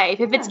his life.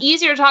 If it's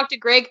easier to talk to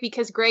Greg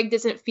because Greg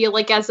doesn't feel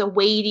as a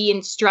weighty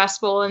and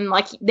stressful and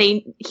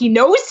he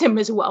knows him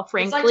as well,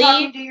 frankly. It's like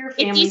talking to your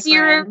family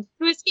easier friend.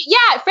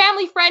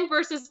 Family friend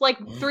versus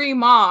three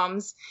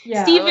moms.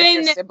 Yeah,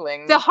 Steven,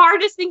 the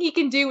hardest thing he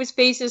can do is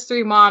face his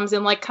three moms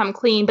and come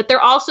clean, but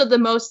they're also the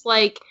most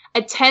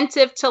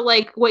attentive to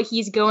what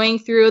he's going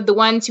through. The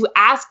ones who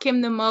ask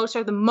him the most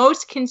are the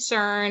most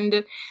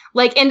concerned.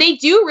 And they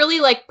do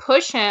really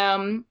push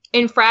him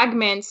in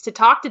fragments to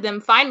talk to them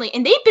finally.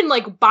 And they've been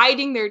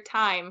biding their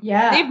time.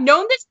 Yeah. They've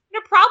known this is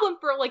a problem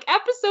for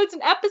episodes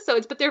and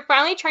episodes, but they're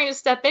finally trying to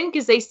step in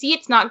because they see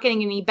it's not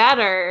getting any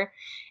better.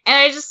 And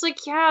I just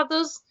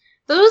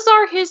those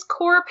are his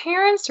core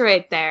parents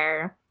right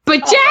there.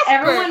 But Jasper,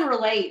 everyone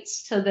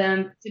relates to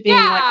them to being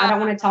I don't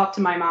want to talk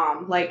to my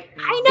mom. I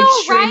know,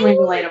 extremely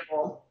right?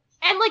 relatable.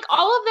 And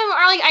all of them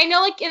are I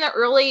know in the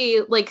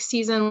early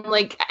season,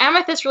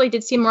 Amethyst really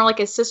did seem more like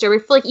his sister. We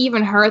feel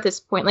even her at this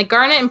point,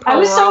 Garnet and Pearl. I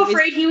was so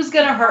afraid he was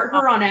gonna hurt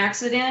her on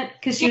accident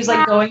because she was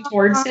going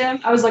towards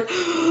him. I was like,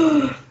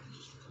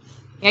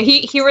 yeah,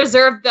 he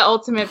reserved the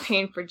ultimate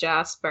pain for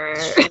Jasper.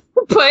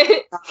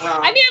 But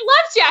I mean, I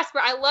love Jasper.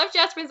 I love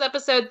Jasper in this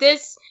episode.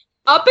 This.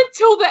 Up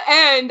until the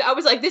end, I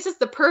was like, this is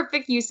the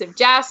perfect use of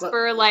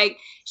Jasper. until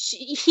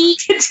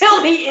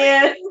the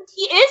end.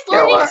 He is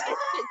learning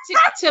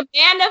to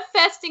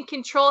manifest and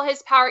control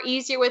his power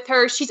easier with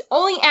her. She's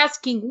only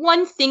asking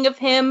one thing of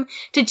him,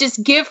 to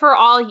just give her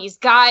all he's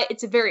got.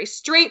 It's a very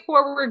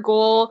straightforward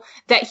goal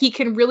that he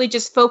can really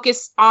just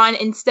focus on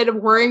instead of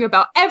worrying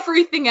about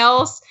everything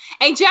else.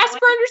 And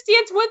Jasper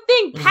understands one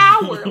thing,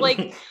 power.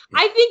 I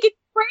think it's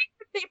great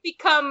they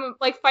become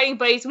fighting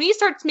buddies. When he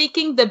starts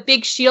making the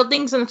big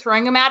shieldings and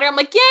throwing them at her, I'm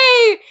like,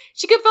 yay!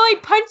 She can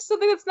finally punch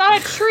something that's not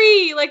a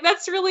tree.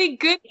 That's really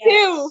good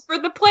too for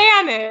the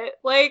planet.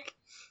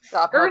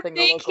 Stop Earth helping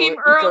Day the came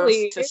local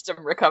early.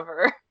 ecosystem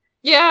recover.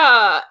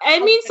 Yeah,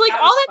 and means that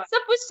all that fun.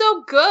 stuff was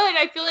so good.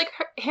 I feel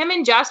him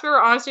and Jasper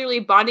were honestly really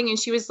bonding, and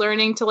she was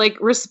learning to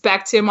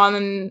respect him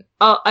on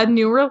a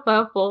newer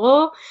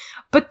level.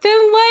 But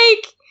then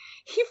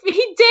he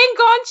dang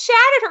gone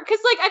chatted her because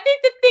I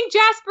think the thing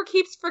Jasper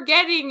keeps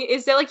forgetting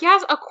is that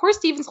yes, of course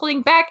Steven's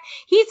holding back.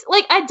 He's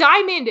a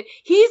diamond.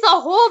 He's a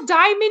whole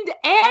diamond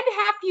and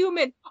half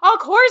human. Of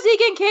course he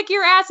can kick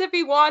your ass if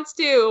he wants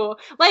to.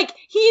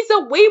 He's a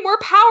way more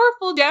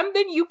powerful gem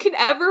than you can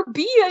ever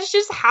be. That's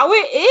just how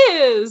it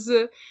is.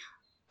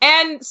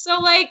 And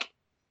so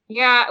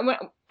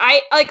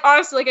I like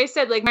honestly, like I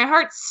said, like my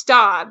heart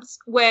stopped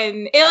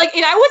when it like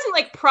and I wasn't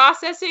like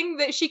processing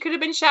that she could have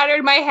been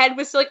shattered. My head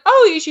was still like,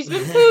 oh, she's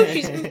been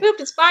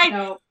pooped, it's fine.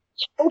 No,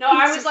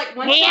 I was like,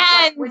 when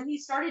he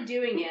started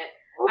doing it,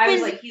 I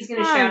was like, he's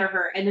gonna shatter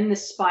her, and then the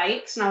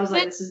spikes, and I was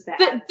like, this is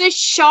bad. The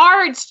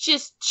shards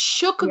just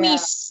shook me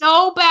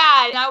so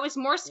bad, and I was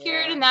more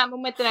scared in that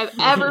moment than I've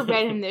ever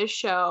been in this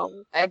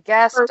show. I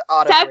guessed for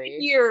audibly.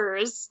 7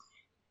 years.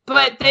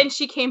 But then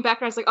she came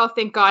back and I was like, oh,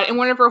 thank God. And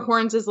one of her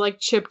horns is like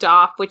chipped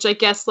off, which I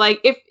guess like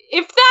if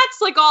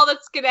that's like all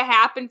that's gonna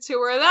happen to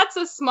her, that's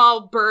a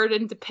small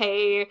burden to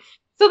pay.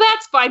 So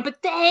that's fine.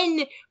 But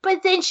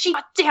then she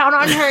got down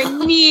on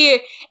her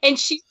knee and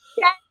she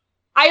said,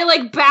 I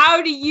like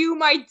bow to you,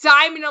 my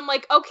diamond. I'm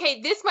like, okay,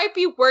 this might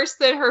be worse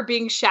than her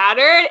being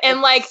shattered.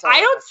 And like, so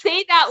I don't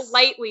say that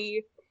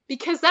lightly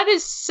because that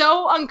is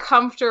so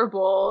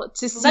uncomfortable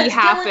to see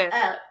happen.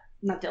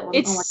 Not Dylan.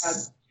 Oh my God.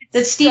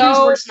 That's Steven's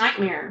worst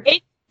nightmare.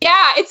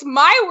 It's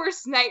my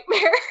worst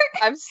nightmare.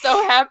 I'm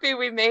so happy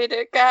we made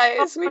it,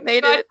 guys. We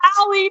made it.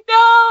 Allie,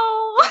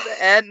 no!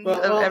 The end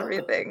of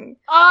everything.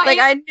 Like,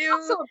 I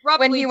knew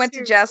when he went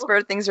to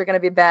Jasper, things were going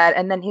to be bad,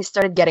 and then he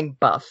started getting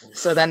buff.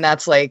 So then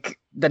that's, like,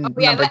 the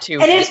number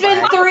 2. And it's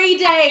been 3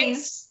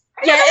 days!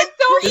 Yeah,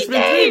 it's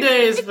been 3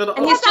 days, but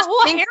and he's just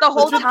thinks the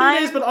whole time.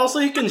 3 days, but also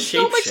he can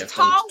shapeshift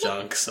and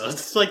junk, so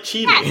it's like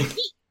cheating.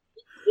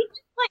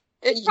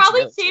 He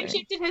probably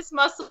shapeshifted his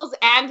muscles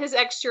and his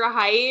extra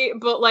height,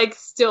 but like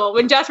still,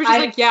 when Jasper's just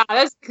like, yeah,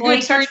 that's good. When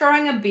he starts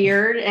growing a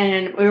beard,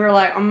 and we were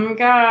like, oh my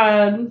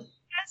God.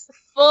 That's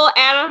full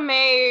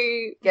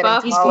anime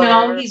buff. He's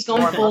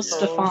going full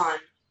Stefan.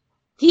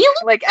 He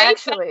looked like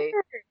actually.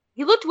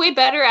 He looked way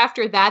better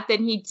after that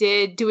than he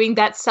did doing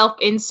that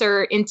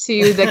self-insert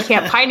into the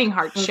Camp Pining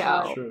Heart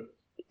show. True.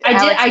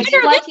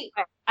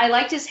 I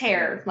liked his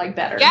hair like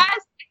better. Yes.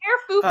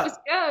 Hair foop was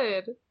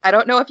good. I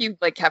don't know if you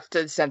like have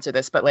to censor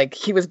this, but like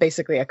he was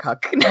basically a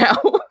cuck now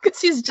because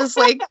he's just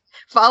like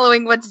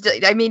following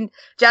I mean,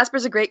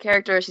 Jasper's a great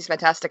character. She's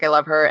fantastic. I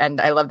love her,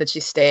 and I love that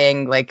she's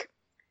staying like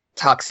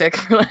toxic,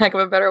 for lack of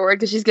a better word,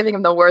 because she's giving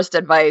him the worst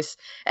advice,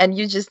 and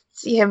you just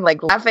see him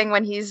like laughing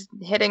when he's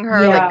hitting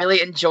her, like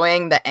really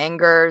enjoying the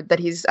anger that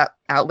he's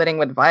outletting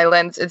with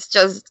violence. It's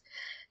just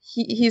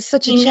he's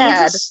such a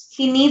Chad.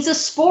 He needs a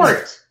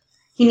sport.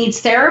 He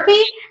needs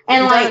therapy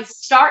and like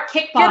start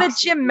kickboxing. Get a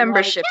gym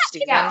membership,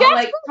 Steven. Yeah,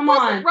 like come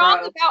on, wrong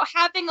bro. About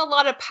having a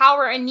lot of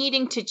power and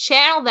needing to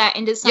channel that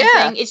into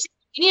something. It's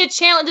you need to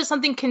channel into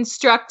something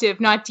constructive,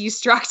 not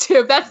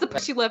destructive. That's the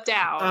part you left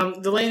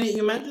out. Delaney,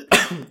 you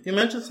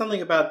mentioned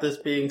something about this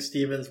being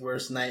Steven's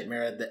worst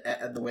nightmare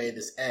at the way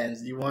this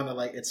ends. Do you want to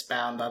like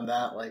expound on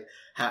that, like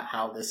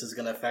how this is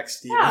going to affect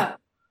Steven?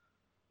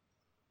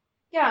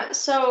 Yeah,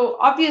 so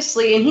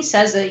obviously, and he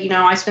says that,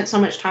 I spent so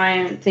much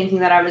time thinking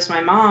that I was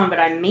my mom, but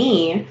I'm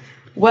me.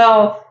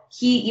 Well,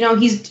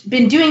 he's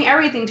been doing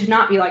everything to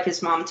not be like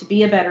his mom, to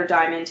be a better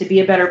diamond, to be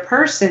a better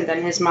person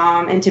than his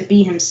mom, and to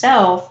be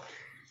himself.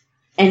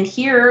 And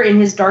here, in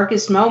his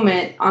darkest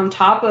moment, on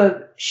top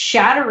of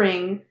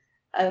shattering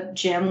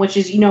Jim, which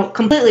is,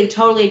 completely,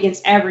 totally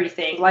against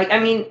everything. Like, I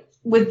mean,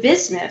 with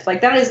Bismuth,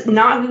 like, that is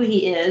not who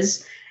he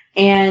is,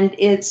 and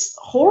it's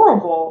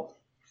horrible.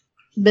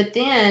 But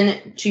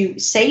then to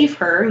save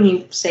her,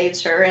 he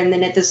saves her, and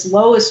then at this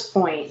lowest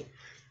point,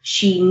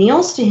 she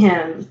kneels to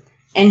him,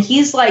 and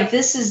he's like,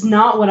 "This is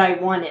not what I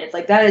wanted."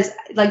 That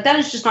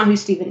is just not who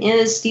Steven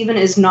is. Steven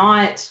is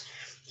not.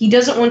 He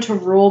doesn't want to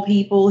rule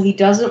people. He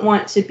doesn't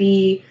want to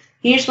be.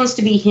 He just wants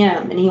to be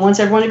him, and he wants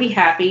everyone to be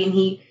happy. And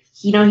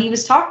he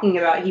was talking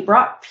about. He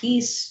brought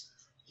peace.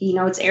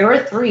 It's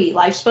era 3.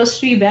 Life's supposed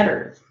to be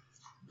better,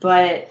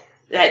 but.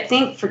 I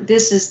think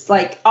this is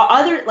like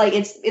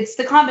it's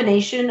the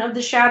combination of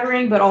the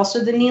shattering, but also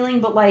the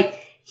kneeling. But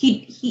like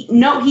he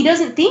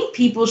doesn't think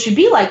people should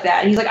be like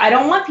that. He's like, I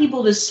don't want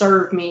people to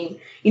serve me,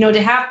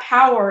 to have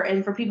power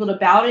and for people to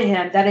bow to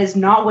him. That is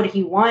not what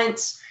he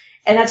wants,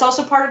 and that's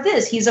also part of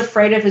this. He's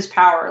afraid of his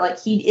power. Like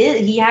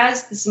he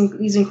has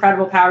these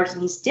incredible powers,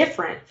 and he's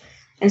different,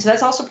 and so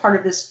that's also part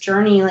of this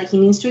journey. Like he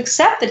needs to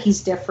accept that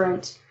he's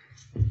different,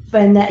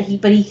 but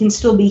he can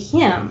still be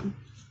him.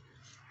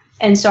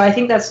 And so I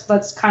think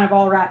that's kind of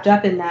all wrapped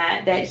up in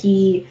that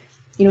he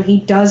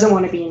doesn't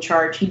want to be in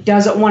charge. He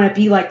doesn't want to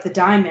be like the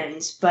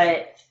Diamonds,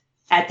 but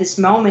at this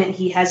moment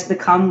he has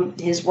become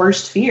his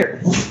worst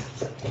fear.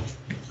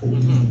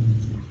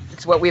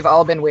 It's what we've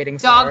all been waiting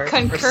Dog for.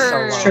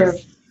 concurs. For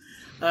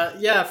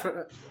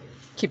Sure.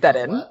 Keep that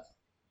in. What?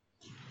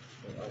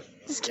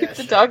 Just keep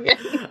the dog in.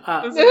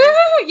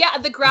 Yeah,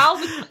 the growl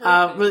was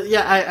but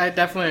yeah, I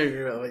definitely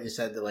agree with what you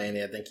said,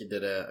 Delaney. I think you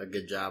did a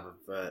good job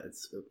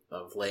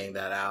of laying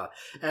that out.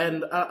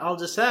 And I'll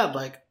just add,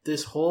 like,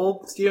 this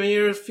whole Steven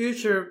Universe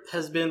future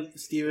has been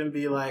Steven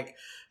be like,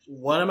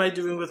 what am I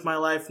doing with my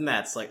life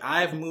next? Like,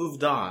 I've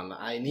moved on.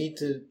 I need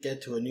to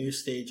get to a new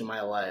stage in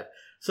my life.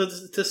 So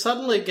to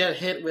suddenly get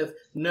hit with,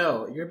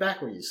 no, you're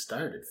back where you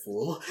started,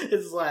 fool.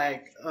 It's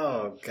like,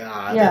 oh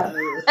God. Yeah.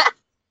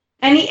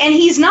 And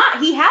he's not.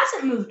 He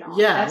hasn't moved on.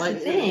 Yeah, that's like the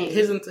thing.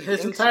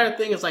 his entire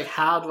thing is like,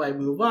 how do I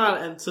move on?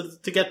 And so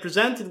to get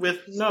presented with,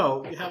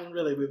 no, you haven't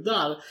really moved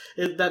on.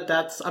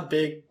 That's a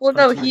big. Well,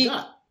 no, punch in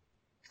the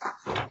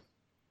gut.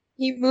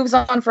 he moves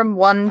on from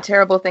one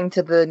terrible thing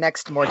to the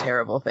next more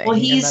terrible thing. Well,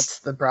 and that's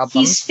the problem.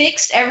 He's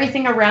fixed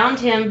everything around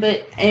him,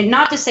 and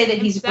not to say that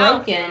he's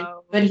Himself, broken,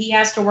 though. but he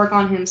has to work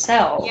on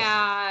himself.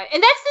 Yeah,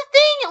 and that's the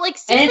thing. Like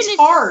Stephen it's is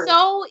hard.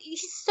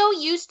 he's so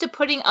used to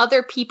putting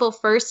other people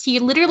first. He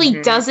literally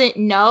Mhm. doesn't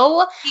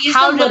know He's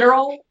how the to.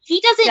 literal.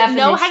 He doesn't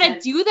know how to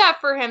definition. do that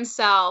for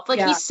himself. Like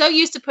Yeah. he's so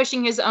used to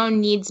pushing his own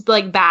needs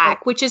like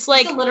back, which is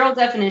like He's the literal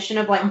definition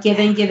of like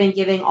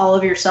giving all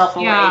of yourself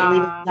away, Yeah. and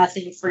leaving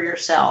nothing for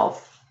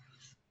yourself.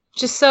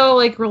 just so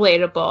like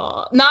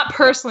relatable. Not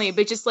personally,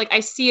 but just like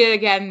I see it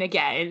again and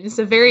again. It's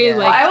a very Yeah.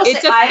 like I will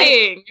it's say a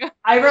thing.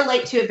 I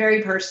relate to it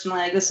very personally.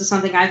 Like this is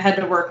something I've had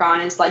to work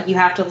on. Is like you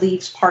have to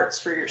leave parts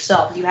for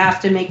yourself. You have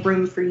to make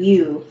room for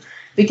you,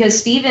 because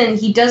Steven,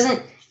 he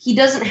doesn't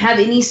have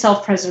any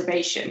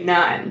self-preservation,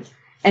 none,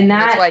 and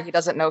That's why he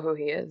doesn't know who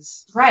he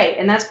is. right,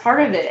 and that's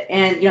part of it.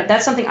 And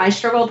that's something I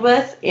struggled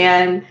with.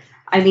 And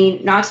I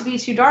mean, not to be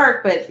too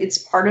dark, but it's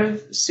part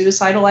of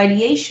suicidal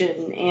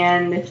ideation,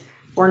 and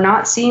we're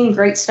not seeing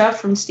great stuff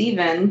from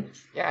Steven.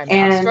 Yeah, I mean,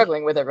 I'm And-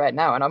 struggling with it right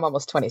now, and I'm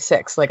almost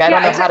 26. Like, I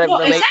don't know how to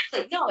relate.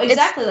 Exactly. No,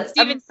 exactly. Like,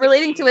 I'm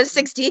relating to a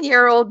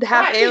 16-year-old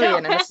half Right,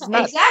 alien, and this is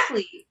nuts.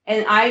 Exactly.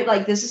 And I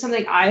like this is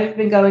something I've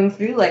been going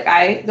through. Like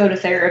I go to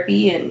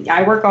therapy and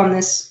I work on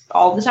this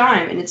all the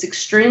time, and it's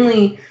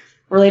extremely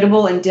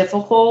relatable and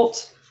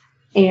difficult.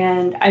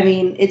 And I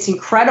mean, it's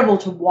incredible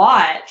to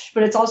watch,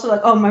 but it's also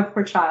like, oh, my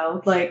poor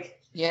child. Like,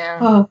 Yeah,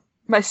 oh,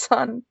 my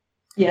son.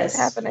 yes.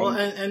 What's happening? Well,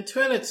 and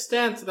to an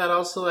extent, that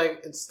also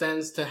like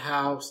extends to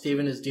how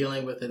Steven is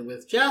dealing with it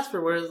with Jasper,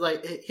 whereas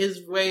like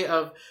his way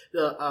of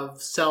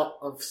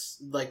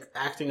like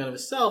acting on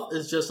himself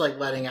is just like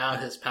letting out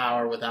his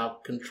power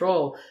without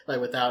control, like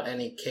without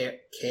any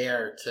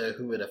care to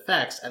who it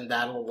affects, and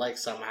that'll like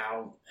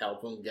somehow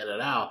help him get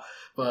it out.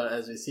 But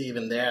as we see,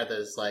 even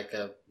there's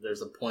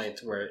a point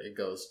where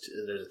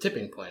there's a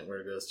tipping point where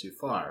it goes too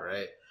far,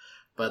 right?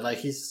 But like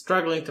he's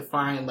struggling to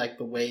find like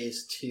the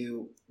ways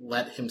to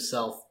let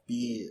himself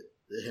be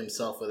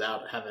himself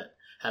without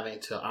having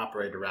to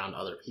operate around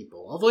other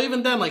people. Although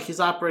even then, like he's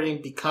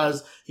operating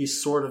because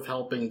he's sort of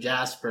helping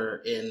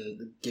Jasper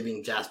in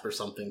giving Jasper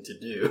something to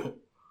do.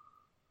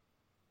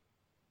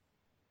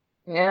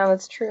 Yeah,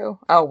 that's true.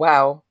 Oh,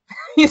 wow.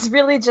 He's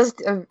really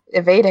just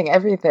evading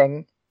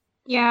everything.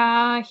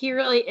 Yeah, he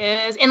really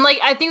is. And like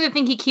I think the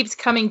thing he keeps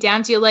coming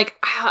down to, like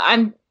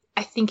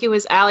I think it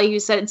was Allie who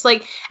said it's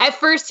like at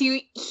first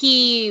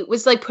he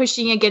was like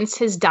pushing against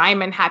his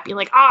diamond happy,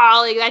 like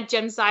like that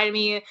gem side of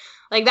me,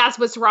 like that's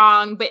what's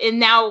wrong. But and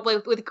now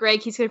like with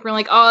Greg, he's confirming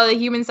like, oh, the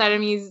human side of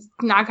me is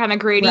not kind of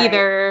great Right.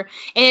 either.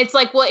 And it's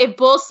like, well, if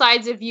both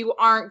sides of you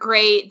aren't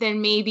great,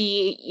 then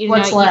maybe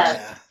What's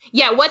left?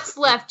 Yeah, what's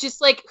left?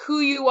 Just like who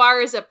you are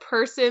as a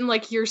person,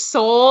 like your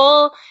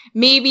soul.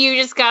 Maybe you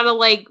just gotta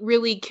like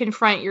really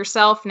confront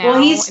yourself now.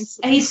 Well,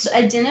 he's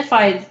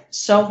identified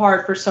so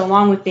hard for so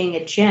long with being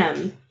a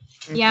gem.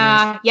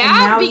 Yeah, And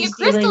now being a he's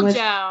dealing crystal with-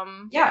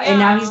 gem. Yeah, and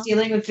now he's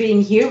dealing with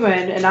being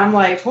human, and I'm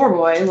like, poor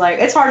boy. Like,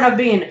 it's hard enough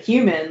being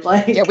human.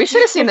 Like, Yeah, we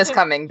should have seen this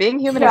coming. Being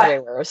human is Yeah. way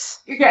worse.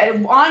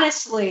 Okay,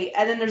 honestly,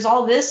 and then there's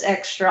all this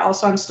extra.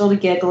 Also, I'm still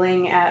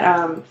giggling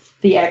at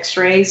the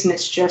X-rays, and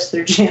it's just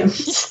their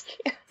gems.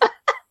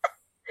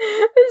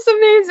 It's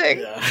amazing.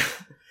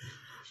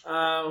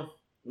 Yeah.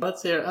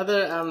 Let's hear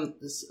other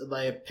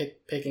like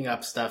picking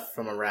up stuff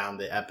from around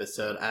the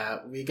episode.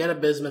 We get a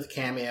Bismuth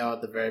cameo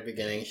at the very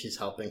beginning. She's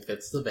helping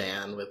fix the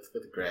van with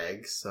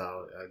Greg,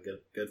 so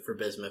good for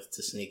Bismuth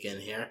to sneak in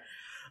here.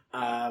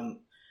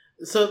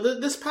 So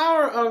this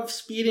power of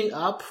speeding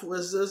up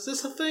is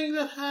this a thing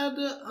that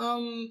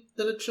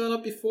had shown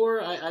up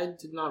before? I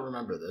did not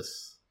remember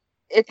this.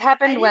 It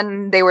happened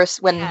when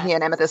Yeah. he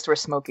and Amethyst were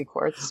smoky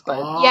quartz, but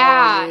Oh,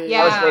 Yeah.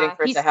 I was waiting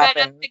for it He to sped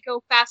happen. up to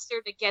go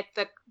faster to get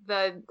the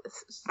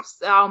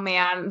oh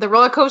man, the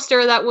roller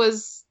coaster that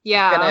was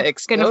gonna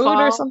explode fall.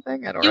 or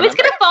something. I don't It remember. was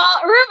gonna fall.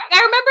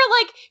 I remember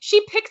like she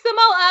picks them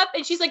all up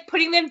and she's like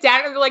putting them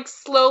down and they're like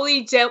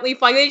slowly, gently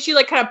falling. Then she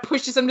like kind of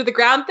pushes them to the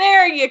ground.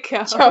 There you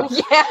go. Oh,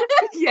 yeah.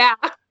 Yeah.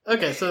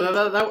 Okay, so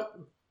that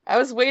I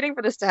was waiting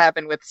for this to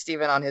happen with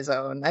Steven on his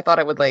own. I thought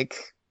it would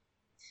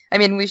I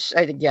mean,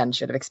 I again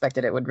should have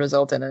expected it would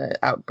result in an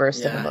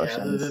outburst of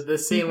emotions. The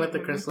scene with the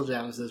crystal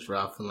gems is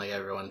rough, and like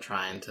everyone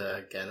trying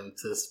to get him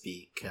to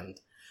speak, and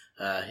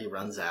he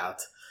runs out.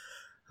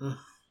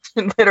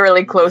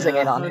 Literally closing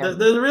in on They're, him.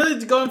 they're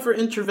really going for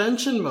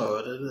intervention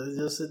mode.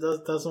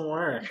 It doesn't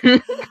work.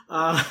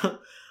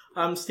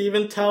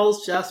 Steven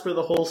tells Jasper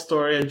the whole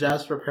story, and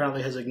Jasper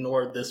apparently has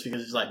ignored this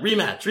because he's like,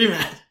 rematch.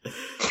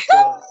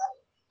 So,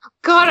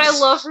 God, I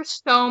love her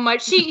so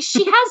much. She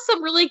has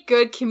some really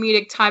good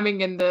comedic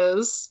timing in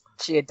this.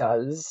 She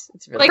does.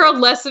 It's really Like her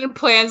lesson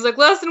plans, like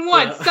lesson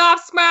 1, Yeah. stop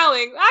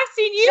smiling. I've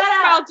seen you Shut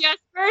smile, up.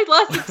 Jasper.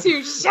 Lesson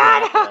 2,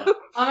 shut up.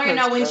 Oh my god! That's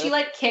Now when good. she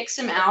like kicks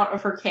him out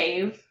of her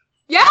cave,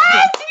 Yes,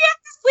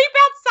 yes, sleep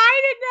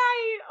outside at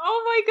night.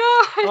 Oh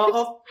my god.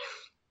 Well,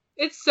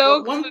 It's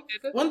so one, good.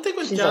 one thing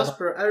with She's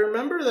Jasper, I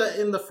remember that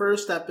in the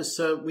first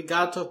episode, we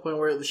got to a point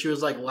where she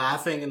was like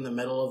laughing in the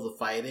middle of the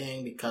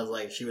fighting because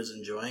like she was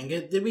enjoying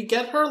it. Did we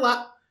get her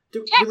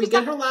Did we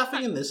get her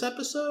laughing in this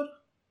episode?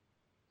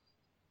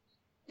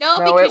 No,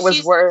 No, because it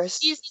was worse.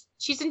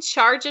 She's in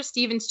charge of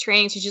Steven's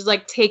training, so she's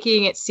like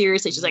taking it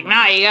seriously. She's like,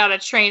 "Nah, you gotta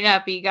train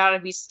up. You gotta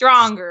be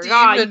stronger.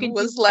 Nah, you Steven can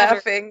was do better."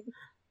 laughing,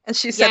 and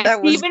she said Yeah,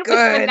 that was Steven was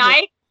good.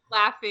 maniacal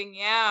laughing.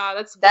 Yeah,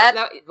 That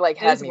that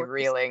had is me worse.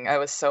 reeling. I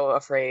was so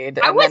afraid.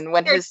 I And was then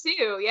when scared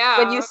too. Yeah,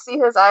 when you see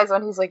his eyes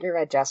when he's like, "You're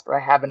right, Jasper, I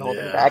have been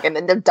holding Yeah. back," and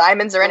then the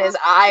diamonds are in his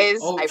eyes,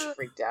 Oh, I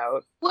freaked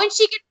out. when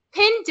she gets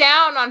pinned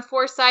down on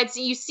four sides,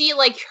 you see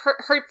like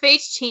her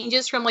face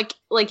changes from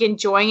like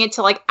enjoying it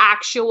to like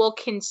actual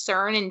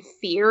concern and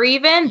fear.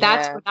 Even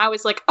that's Yeah. when I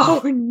was like,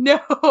 "Oh no,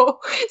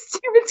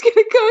 Steven's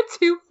gonna go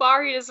too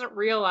far. He doesn't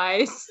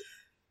realize."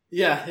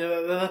 Yeah,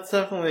 that's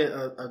definitely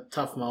a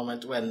tough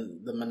moment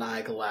when the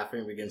maniacal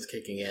laughing begins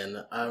kicking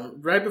in.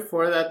 Right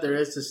before that, there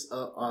is this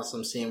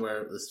awesome scene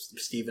where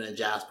Steven and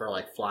Jasper are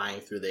like flying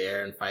through the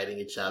air and fighting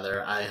each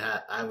other.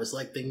 I was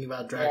like thinking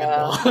about Dragon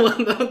Ball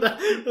when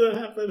that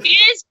happened. It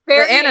is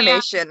very The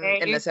animation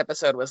anime. in this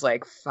episode was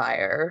like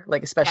fire,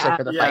 like especially Yeah.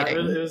 for the Yeah,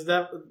 fighting. it was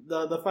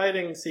the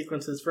fighting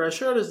sequences, for as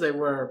short as they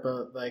were,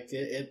 but like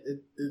it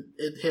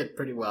hit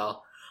pretty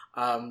well.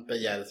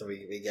 But yeah, so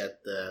we get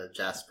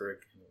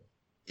Jasper.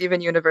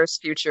 Steven Universe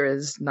Future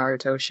is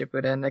Naruto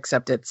Shippuden,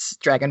 except it's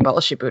Dragon Ball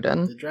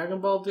Shippuden. Did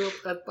Dragon Ball do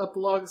an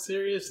epilogue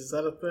series? Is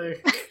that a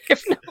thing? I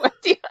have no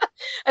idea.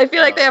 I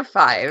feel like they have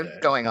 5 okay.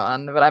 going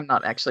on, but I'm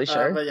not actually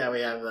sure. But yeah,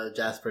 we have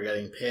Jasper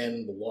getting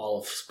pinned, the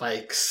wall of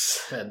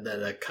spikes, and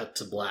then a cut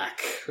to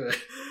black.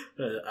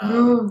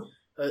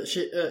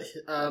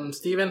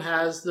 Steven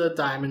has the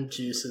diamond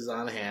juices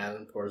on hand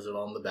and pours it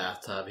all in the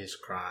bathtub. He's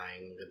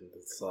crying, and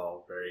it's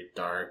all very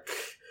dark.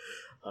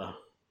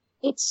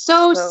 It's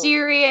so So-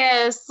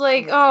 serious.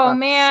 Like, It's oh not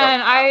man,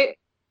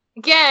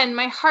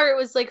 my heart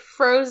was like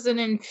frozen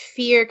in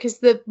fear because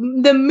the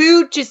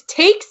mood just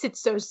takes it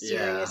so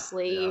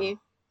seriously. Yeah.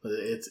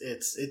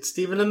 It's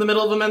Steven in the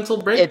middle of a mental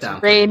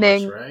breakdown.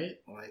 raining. Pretty much, right?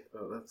 Like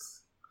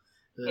that's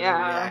Yeah.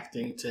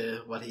 reacting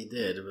to what he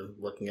did,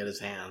 looking at his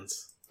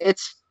hands.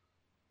 It's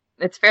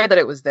fair that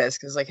it was this,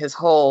 because like his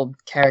whole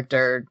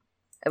character,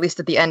 at least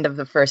at the end of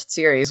the first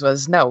series,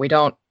 was no, we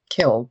don't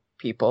kill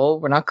people.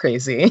 We're not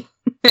crazy.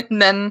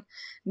 And then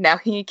now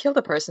he killed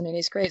a person and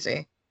he's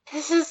crazy.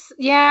 This is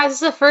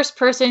the first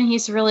person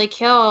he's really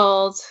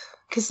killed.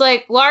 Cause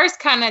like Lars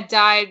kind of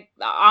died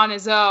on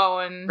his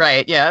own,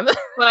 Right, yeah.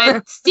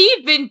 but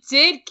Steven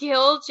did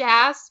kill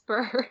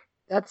Jasper.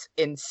 That's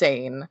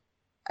insane.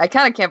 I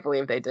kind of can't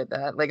believe they did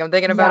that. Like, I'm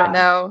thinking about it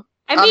now.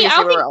 I mean, Obviously, I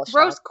don't we were all think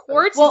Rose shocked, but-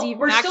 Quartz Well, is even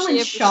we're still actually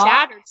in shock.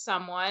 shattered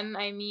someone.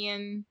 I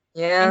mean,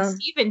 Yeah. and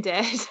Steven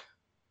did,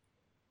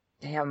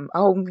 Damn.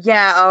 Oh,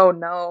 yeah. Oh,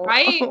 no.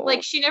 right?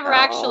 Like she never no.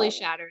 actually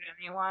shattered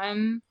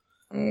anyone.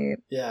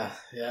 Yeah,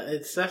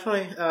 it's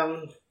definitely.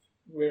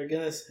 We're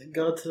gonna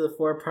go to the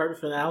 4-part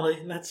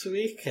finale next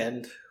week,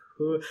 and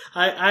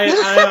I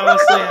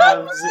honestly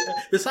have.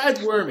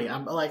 Besides Wormy,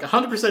 I'm like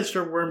 100%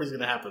 sure Wormy's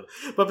gonna happen.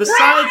 But besides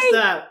Right!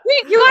 that,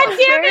 God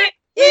damn it!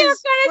 We're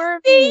Is gonna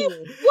see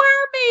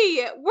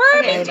Wormy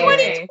Okay,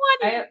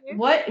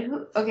 2020.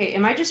 Okay,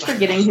 am I just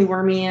forgetting who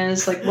Wormy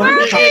is? Like, what?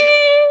 Wormy!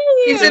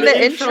 He's in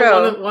the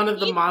intro. One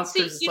of the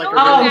monsters is You like know a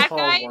how really that tall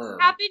guy worm.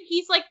 happened?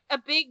 He's like a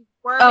big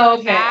worm. Oh,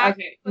 in the okay, back.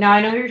 okay. Now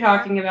I know who you're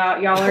talking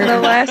about. Y'all are An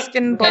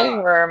Alaskan Okay.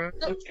 bullworm.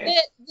 Okay.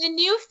 The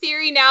new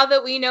theory now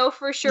that we know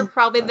for sure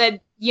probably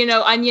that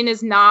Onion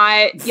is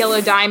not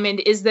Yellow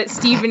Diamond is that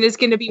Steven is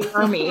going to be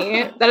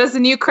Wormy. That is the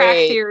new crack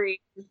Wait, theory.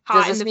 Does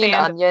Hot in this the mean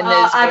fandom. Onion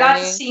is I got to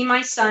Wormy? see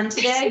my son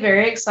today.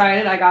 Very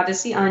excited. I got to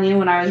see Onion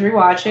when I was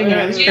rewatching, and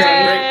it was Yay! great.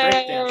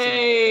 Breakdancing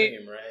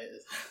game, right?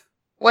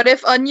 What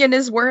if Onion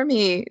is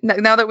Wormy?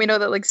 Now that we know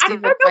that like I don't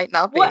Steven know might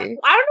not be. I don't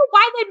know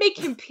why they make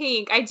him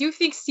pink. I do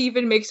think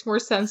Steven makes more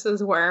sense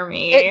as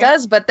Wormy. It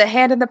does, but the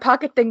hand in the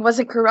pocket thing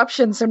wasn't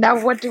corruption, so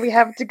now what do we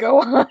have to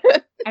go on?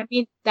 I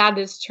mean, that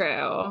is true.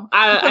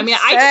 I mean,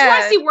 I just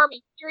want to see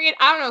Wormy, period.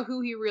 I don't know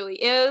who he really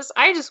is.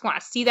 I just want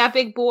to see that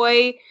big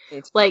boy,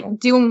 like,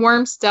 doing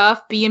worm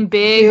stuff, being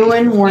big.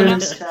 Doing worm know?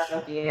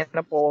 stuff. being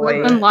a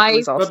boy. Living life.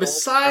 who's also- But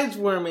besides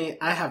Wormy,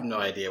 I have no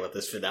idea what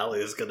this finale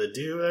is going to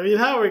do. I mean,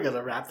 how are we going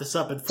to wrap this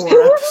up in 4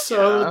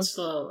 episodes?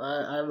 So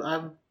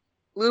I'm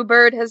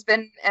Bluebird has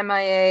been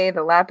MIA.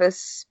 The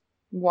Lapis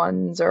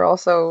ones are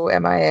also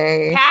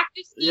MIA.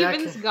 Cactus Yeah,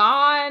 Steven's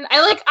gone.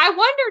 I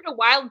wondered a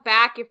while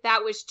back if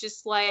that was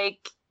just like,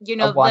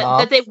 A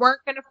one-off. that they weren't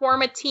going to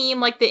form a team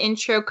like the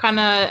intro kind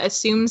of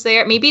assumes they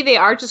are. Maybe they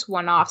are just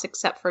one-offs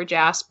except for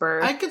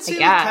Jasper. I could see the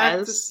guess.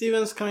 Cactus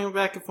Stevens coming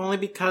back, if only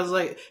because,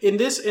 like, in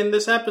this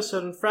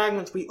episode in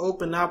Fragments, we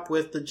open up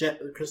with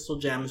the crystal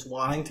gems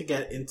wanting to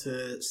get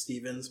into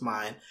Stevens'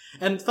 mind,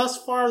 and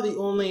thus far the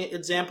only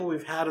example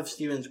we've had of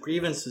Stevens'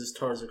 grievances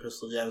towards the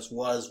crystal gems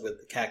was with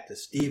the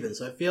Cactus Stevens.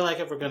 So I feel like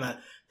if we're gonna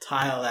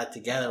tie all that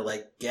together,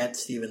 like get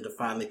Steven to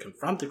finally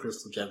confront the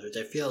crystal gems, which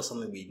I feel is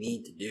something we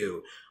need to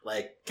do.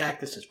 Like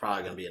Cactus is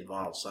probably going to be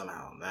involved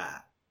somehow in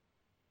that.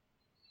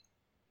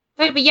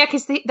 But yeah,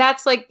 because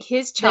that's like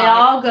his They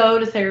child. all go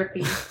to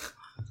therapy.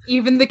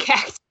 Even the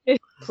cactus.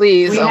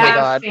 Please, We oh my have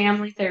god.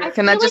 family therapy.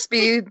 Can that just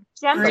be Gems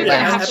are Revenge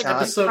gonna have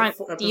shot. to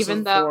confront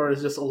Steven, though. 4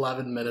 is just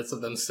 11 minutes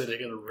of them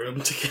sitting in a room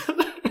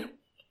together.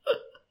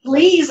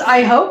 Please,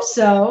 I hope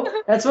so.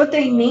 That's what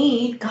they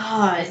need.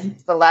 God.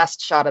 the last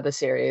shot of the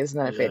series,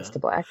 and then it fades Yeah. to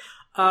black?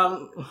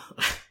 Um,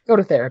 Go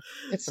to therapy.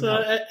 It's some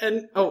so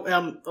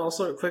help.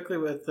 also quickly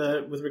with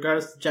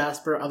regards to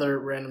Jasper, other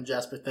random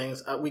Jasper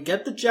things, we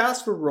get the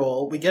Jasper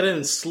roll. We get it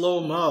in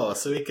slow mo,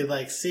 so we could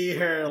like see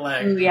her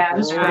like Ooh, yeah, it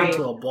was roll great.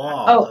 into a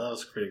ball. Oh. That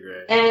was pretty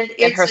great. And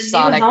it's her a new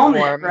sonic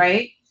helmet, form.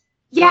 right?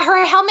 Yeah,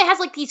 her helmet has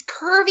like these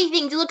curvy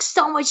things. It looks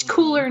so much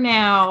cooler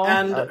now.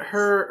 And Oh.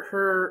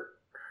 her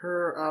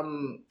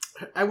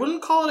I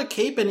wouldn't call it a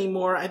cape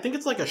anymore. I think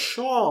it's like a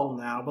shawl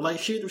now. But like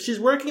she's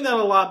working that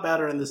a lot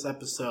better in this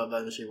episode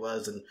than she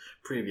was in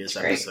previous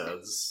Great.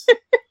 episodes.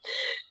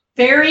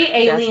 Very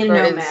alien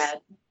Jasper is-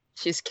 nomad.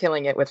 She's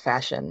killing it with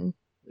fashion.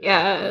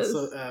 Yes.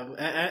 So,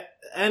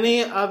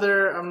 any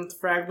other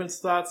fragments,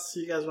 thoughts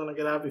you guys want to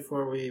get out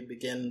before we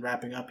begin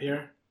wrapping up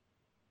here?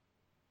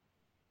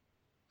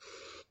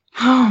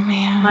 Oh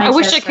man, My I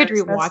wish I chest could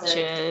hurts, rewatch that's it.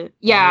 it.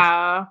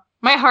 Yeah,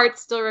 my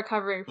heart's still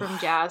recovering from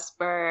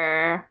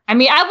Jasper. I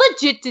mean, I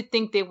legit did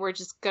think they were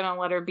just gonna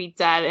let her be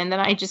dead, and then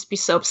I'd just be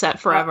so upset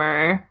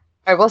forever.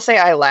 I will say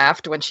I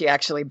laughed when she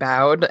actually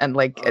bowed and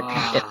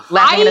Ah.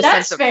 laughing in a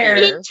That's sense of fair.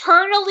 fear.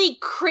 Eternally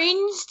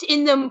cringed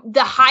in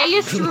the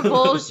highest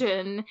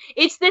revulsion.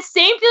 It's the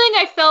same feeling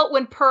I felt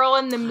when Pearl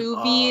in the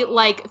movie Oh.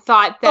 like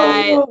thought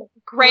that Oh,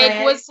 Greg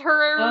Greg. was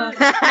her Uh.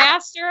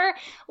 master.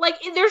 Like,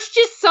 there's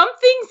just some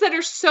things that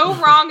are so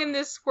wrong in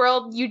this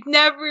world. You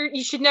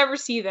should never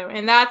see them,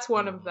 and that's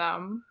one of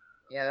them.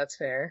 Yeah, that's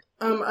fair.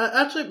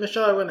 Actually,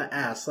 Michelle, I want to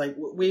ask. Like,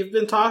 we've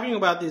been talking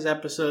about these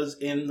episodes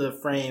in the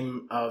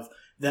frame of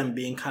them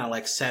being kind of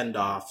like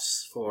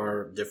send-offs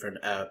for different.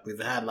 We've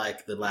had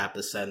like the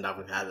Lapis send-off.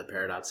 We've had the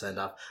Paradox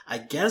send-off. I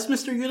guess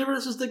Mr.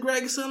 Universe is the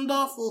Greg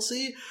send-off. We'll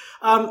see.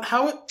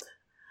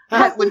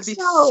 That would be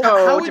so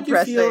how would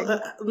depressing. you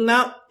feel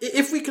now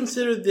if we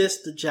consider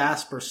this the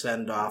Jasper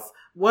send-off?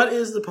 What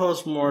is the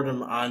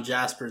post-mortem on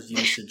Jasper's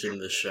usage in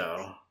the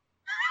show?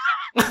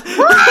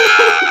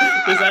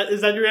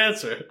 Is that your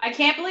answer? I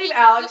can't believe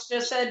Alex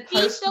just said Be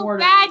so post-mortem.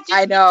 bad. just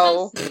I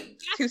know. because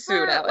Too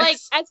soon, Jasper,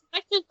 Alex. Like, as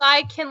much as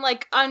I can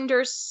like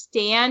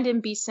understand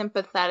and be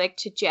sympathetic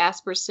to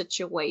Jasper's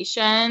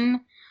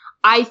situation,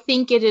 I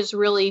think it is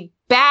really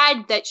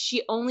bad that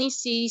she only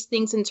sees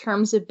things in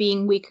terms of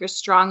being weak or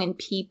strong in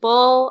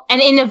people and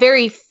in a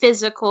very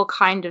physical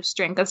kind of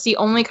strength. That's the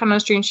only kind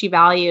of strength she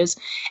values.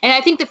 And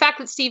I think the fact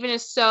that Steven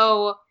is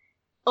so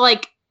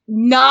like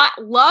not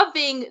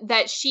loving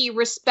that she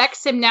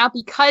respects him now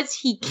because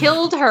he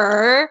killed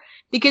her,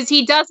 because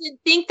he doesn't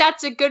think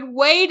that's a good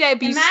way to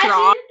be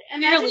strong.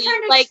 Imagine Really,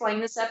 trying to like- explain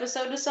this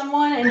episode to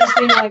someone and just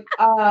being like,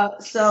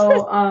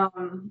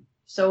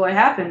 so what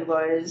happened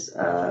was,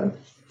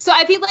 So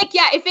I think, like,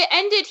 yeah, if it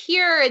ended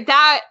here,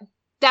 that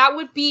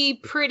would be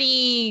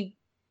pretty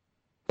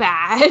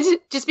bad.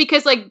 Just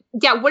because, like,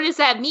 yeah, what does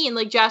that mean?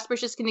 Like,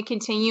 Jasper's just going to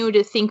continue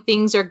to think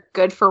things are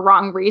good for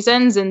wrong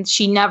reasons, and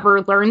she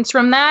never learns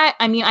from that.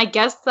 I mean, I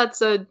guess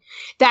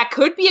that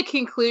could be a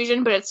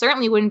conclusion, but it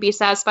certainly wouldn't be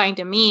satisfying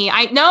to me.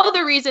 I know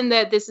the reason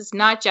that this is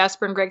not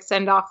Jasper and Greg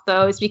send off,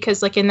 though, is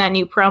because, like, in that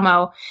new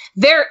promo,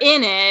 they're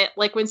in it,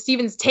 like, when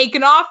Steven's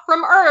taken off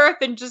from Earth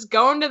and just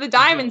going to the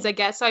diamonds, I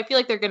guess. So I feel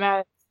like they're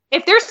gonna.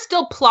 If they're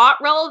still plot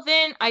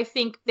relevant, I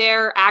think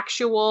their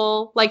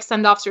actual like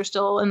send-offs are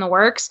still in the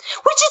works,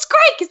 which is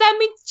great because that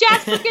means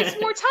Jasper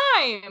gets more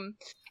time.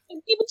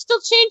 And people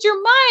still change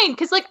your mind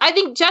because like I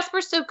think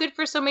Jasper's so good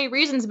for so many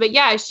reasons, but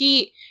yeah,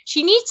 she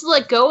needs to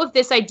let go of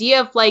this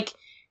idea of like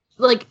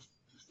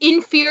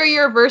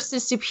inferior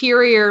versus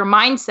superior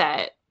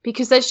mindset,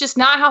 because that's just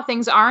not how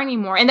things are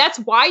anymore. And that's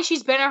why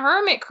she's been a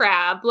hermit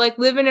crab, like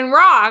living in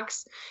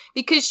rocks,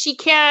 because she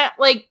can't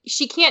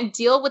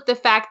deal with the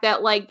fact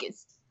that like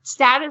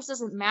status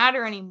doesn't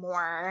matter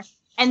anymore,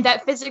 and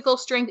that physical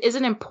strength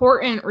isn't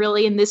important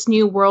really in this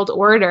new world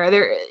order.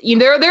 There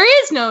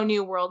is no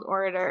new world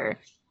order.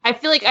 I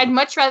feel like I'd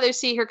much rather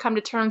see her come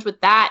to terms with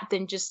that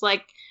than just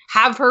like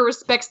have her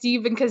respect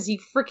Steven because he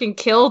freaking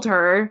killed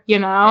her, you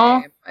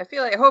know? I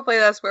feel like hopefully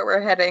that's where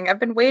we're heading. I've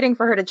been waiting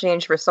for her to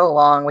change for so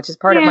long, which is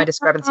part of my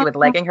discrepancy with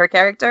liking her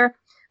character.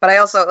 But I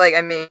also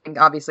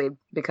obviously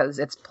because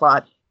it's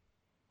plot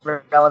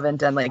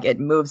relevant and like it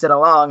moves it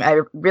along,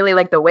 I really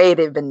like the way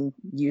they've been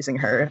using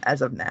her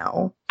as of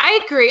now. I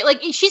agree.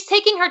 Like, she's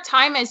taking her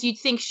time as you'd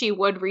think she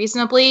would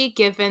reasonably,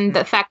 given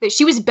the fact that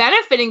she was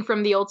benefiting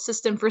from the old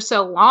system for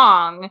so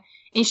long,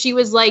 and she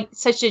was like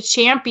such a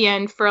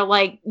champion for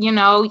like, you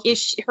know,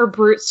 her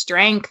brute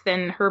strength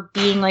and her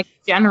being like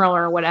general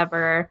or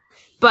whatever.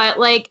 But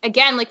like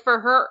again, like for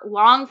her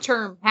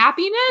long-term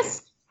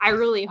happiness, I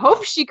really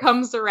hope she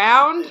comes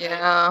around.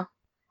 Yeah.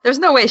 There's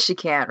no way she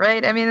can't,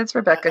 right? I mean, it's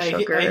Rebecca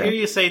Sugar. I hear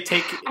you say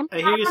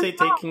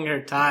taking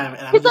her time,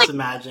 and I'm It's just like-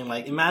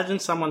 imagining, imagine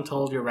someone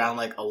told you around,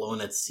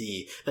 Alone at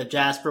Sea, that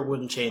Jasper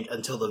wouldn't change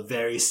until the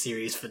very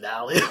series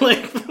finale.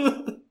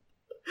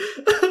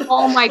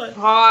 Oh my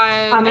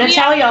god! I'm gonna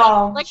tell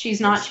y'all,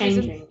 she's not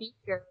changing.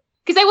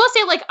 Because I will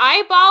say,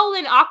 Eyeball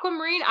and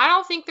Aquamarine, I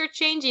don't think they're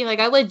changing.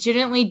 I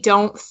legitimately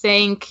don't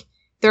think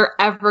they're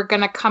ever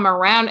gonna come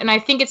around. And I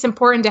think it's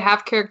important to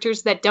have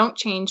characters that don't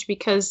change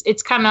because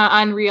it's kind of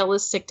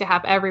unrealistic to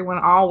have everyone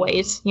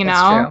always, you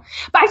know?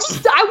 That's true.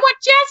 But I want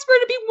Jasper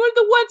to be one of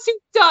the ones who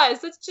does.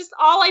 That's just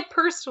all I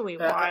personally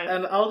want.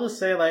 And I'll just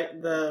say,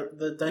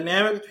 the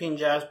dynamic between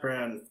Jasper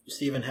and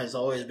Steven has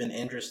always been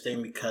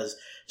interesting because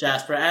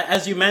Jasper,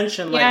 as you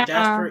mentioned,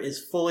 Jasper is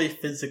fully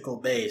physical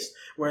based,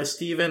 whereas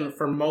Steven,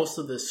 for most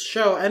of this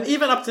show, and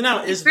even up to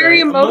now, is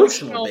very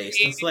emotional based.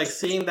 It's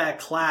seeing that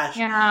clash,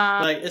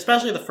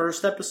 especially the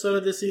first episode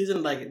of this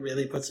season, it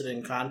really puts it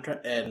in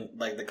contrast, and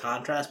the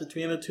contrast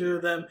between the two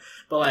of them.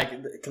 But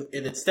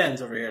it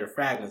extends over here to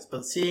Fragments.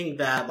 But seeing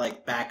that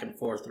back and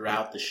forth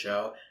throughout the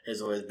show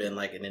has always been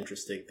an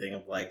interesting thing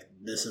of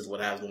this is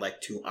what happens when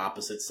two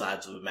opposite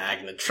sides of a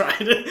magnet try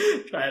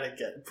to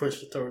get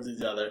pushed towards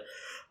each other.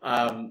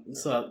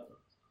 So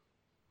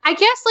I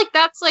guess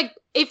that's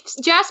if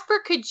Jasper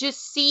could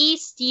just see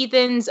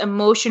Steven's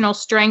emotional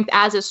strength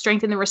as a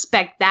strength and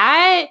respect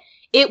that,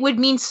 it would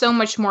mean so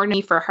much more to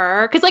me for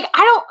her. Because I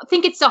don't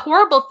think it's a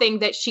horrible thing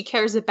that she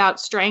cares about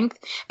strength,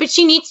 but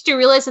she needs to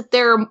realize that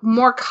there are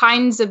more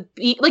kinds of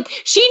she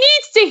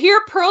needs to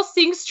hear Pearl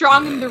sing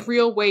strong in the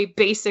real way,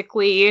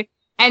 basically,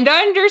 and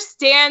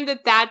understand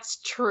that that's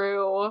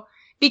true.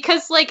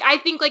 Because, I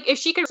think, if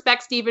she could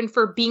respect Steven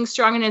for being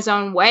strong in his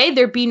own way,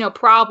 there'd be no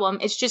problem.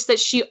 It's just that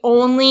she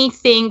only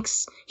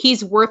thinks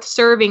he's worth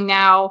serving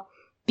now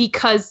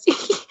because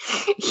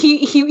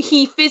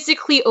he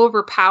physically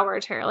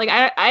overpowered her.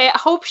 I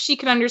hope she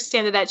can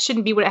understand that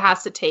shouldn't be what it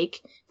has to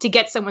take to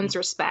get someone's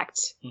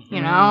respect,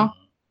 you know?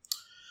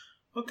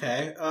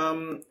 Okay.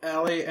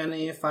 Allie,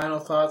 any final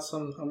thoughts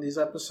on these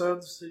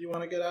episodes that you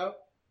want to get out?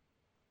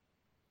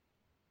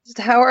 Just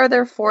how are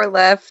there 4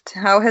 left?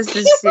 How has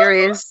this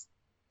series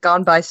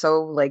gone by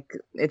so,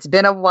 it's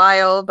been a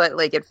while, but,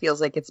 it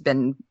feels like it's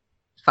been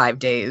 5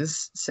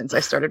 days since I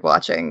started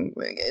watching.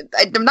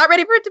 I'm not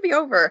ready for it to be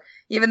over,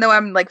 even though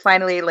I'm,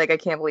 finally, I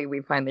can't believe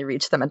we finally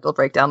reached the mental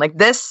breakdown.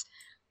 These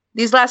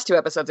last 2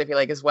 episodes, I feel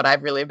is what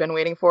I've really been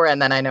waiting for,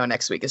 and then I know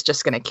next week is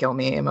just going to kill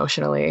me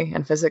emotionally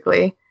and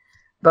physically.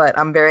 But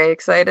I'm very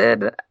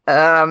excited.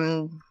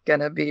 I'm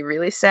going to be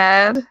really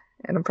sad,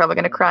 and I'm probably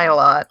going to cry a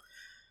lot.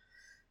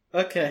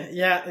 Okay,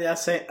 yeah.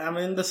 I'm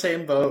in the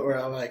same boat where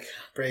I'm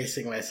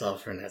bracing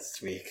myself for next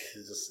week.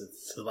 It's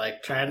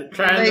trying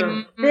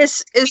to.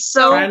 This is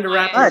so trying to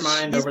wrap your much.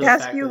 mind These over past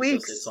the fact few that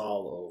weeks. it's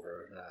all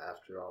over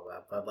after all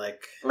that. But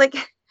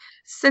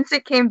since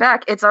it came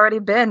back, it's already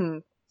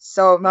been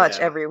so much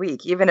Yeah. every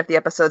week. Even if the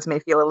episodes may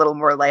feel a little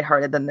more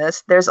lighthearted than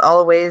this, there's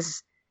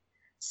always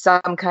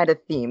some kind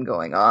of theme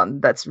going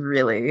on that's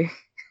really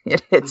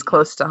it hits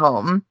close to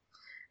home,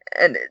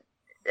 and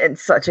in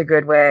such a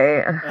good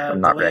way. I'm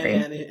not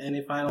Delaney, ready.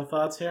 Any final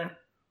thoughts here?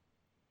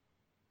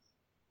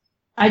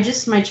 My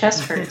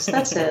chest hurts.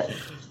 That's it.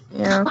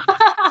 Yeah.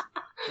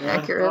 Yeah,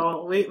 Accurate.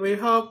 well, we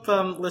hope,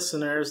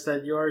 listeners,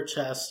 that your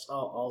chest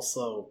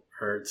also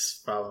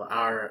hurts from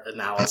our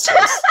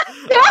analysis,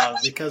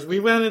 because we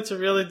went into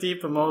really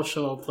deep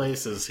emotional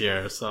places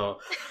here. So,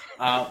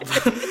 but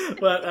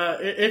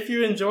if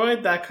you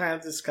enjoyed that kind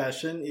of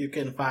discussion, you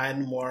can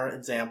find more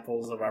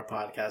examples of our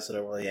podcast at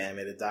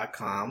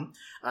overlyanimated.com.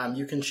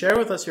 You can share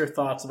with us your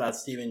thoughts about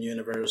Steven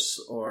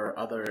Universe or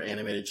other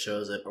animated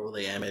shows at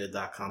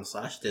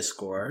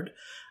overlyanimated.com/Discord.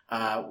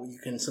 You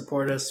can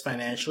support us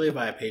financially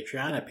via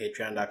Patreon at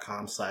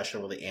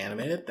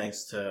patreon.com/overlyanimated.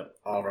 Thanks to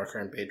all of our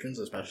current patrons,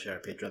 especially our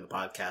patron of the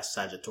podcast,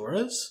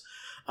 Sagittarius.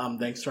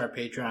 Thanks to our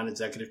Patreon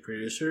executive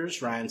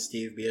producers, Ryan,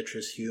 Steve,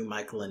 Beatrice, Hugh,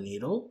 Michael, and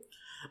Needle.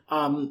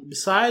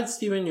 Besides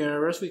Steven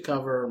Universe, we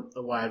cover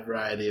a wide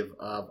variety of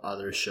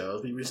other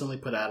shows. We recently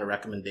put out a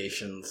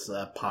recommendations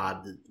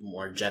pod,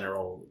 more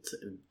general,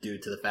 due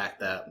to the fact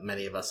that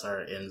many of us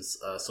are in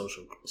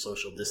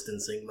social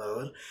distancing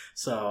mode.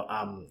 So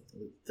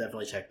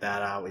definitely check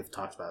that out. We've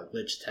talked about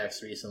Glitch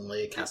Text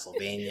recently,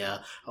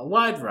 Castlevania, a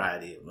wide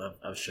variety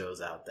of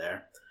shows out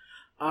there.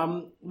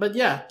 But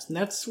yeah,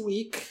 next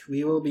week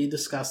we will be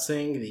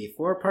discussing the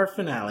 4-part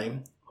finale,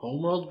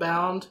 Homeworld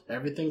Bound,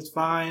 Everything's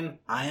Fine,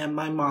 I Am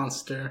My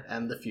Monster,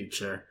 and the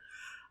Future.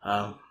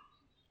 I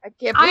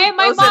can't I believe Am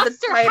My those are the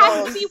Monster has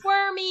titles. to be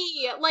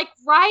Wormy.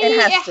 Right? It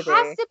has It to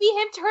has to be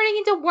him turning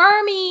into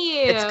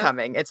Wormy. It's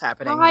coming. It's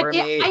happening. God,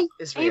 Wormy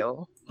is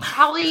real.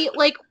 Hallie,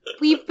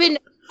 we've been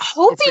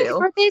hoping real.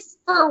 for this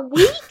for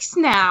weeks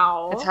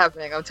now. It's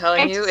happening. I'm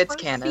telling you, it's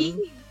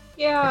canon.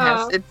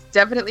 Yeah. It's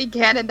definitely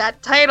canon.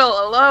 That title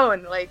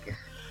alone,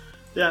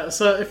 Yeah,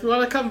 so if you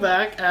want to come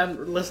back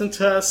and listen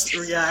to us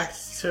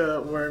react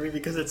to Wormy,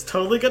 because it's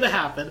totally going to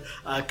happen,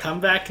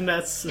 come back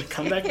next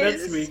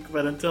week.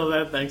 But until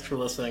then, thanks for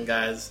listening,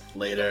 guys.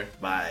 Later.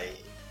 Bye.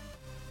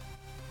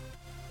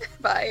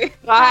 Bye.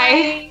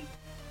 Bye.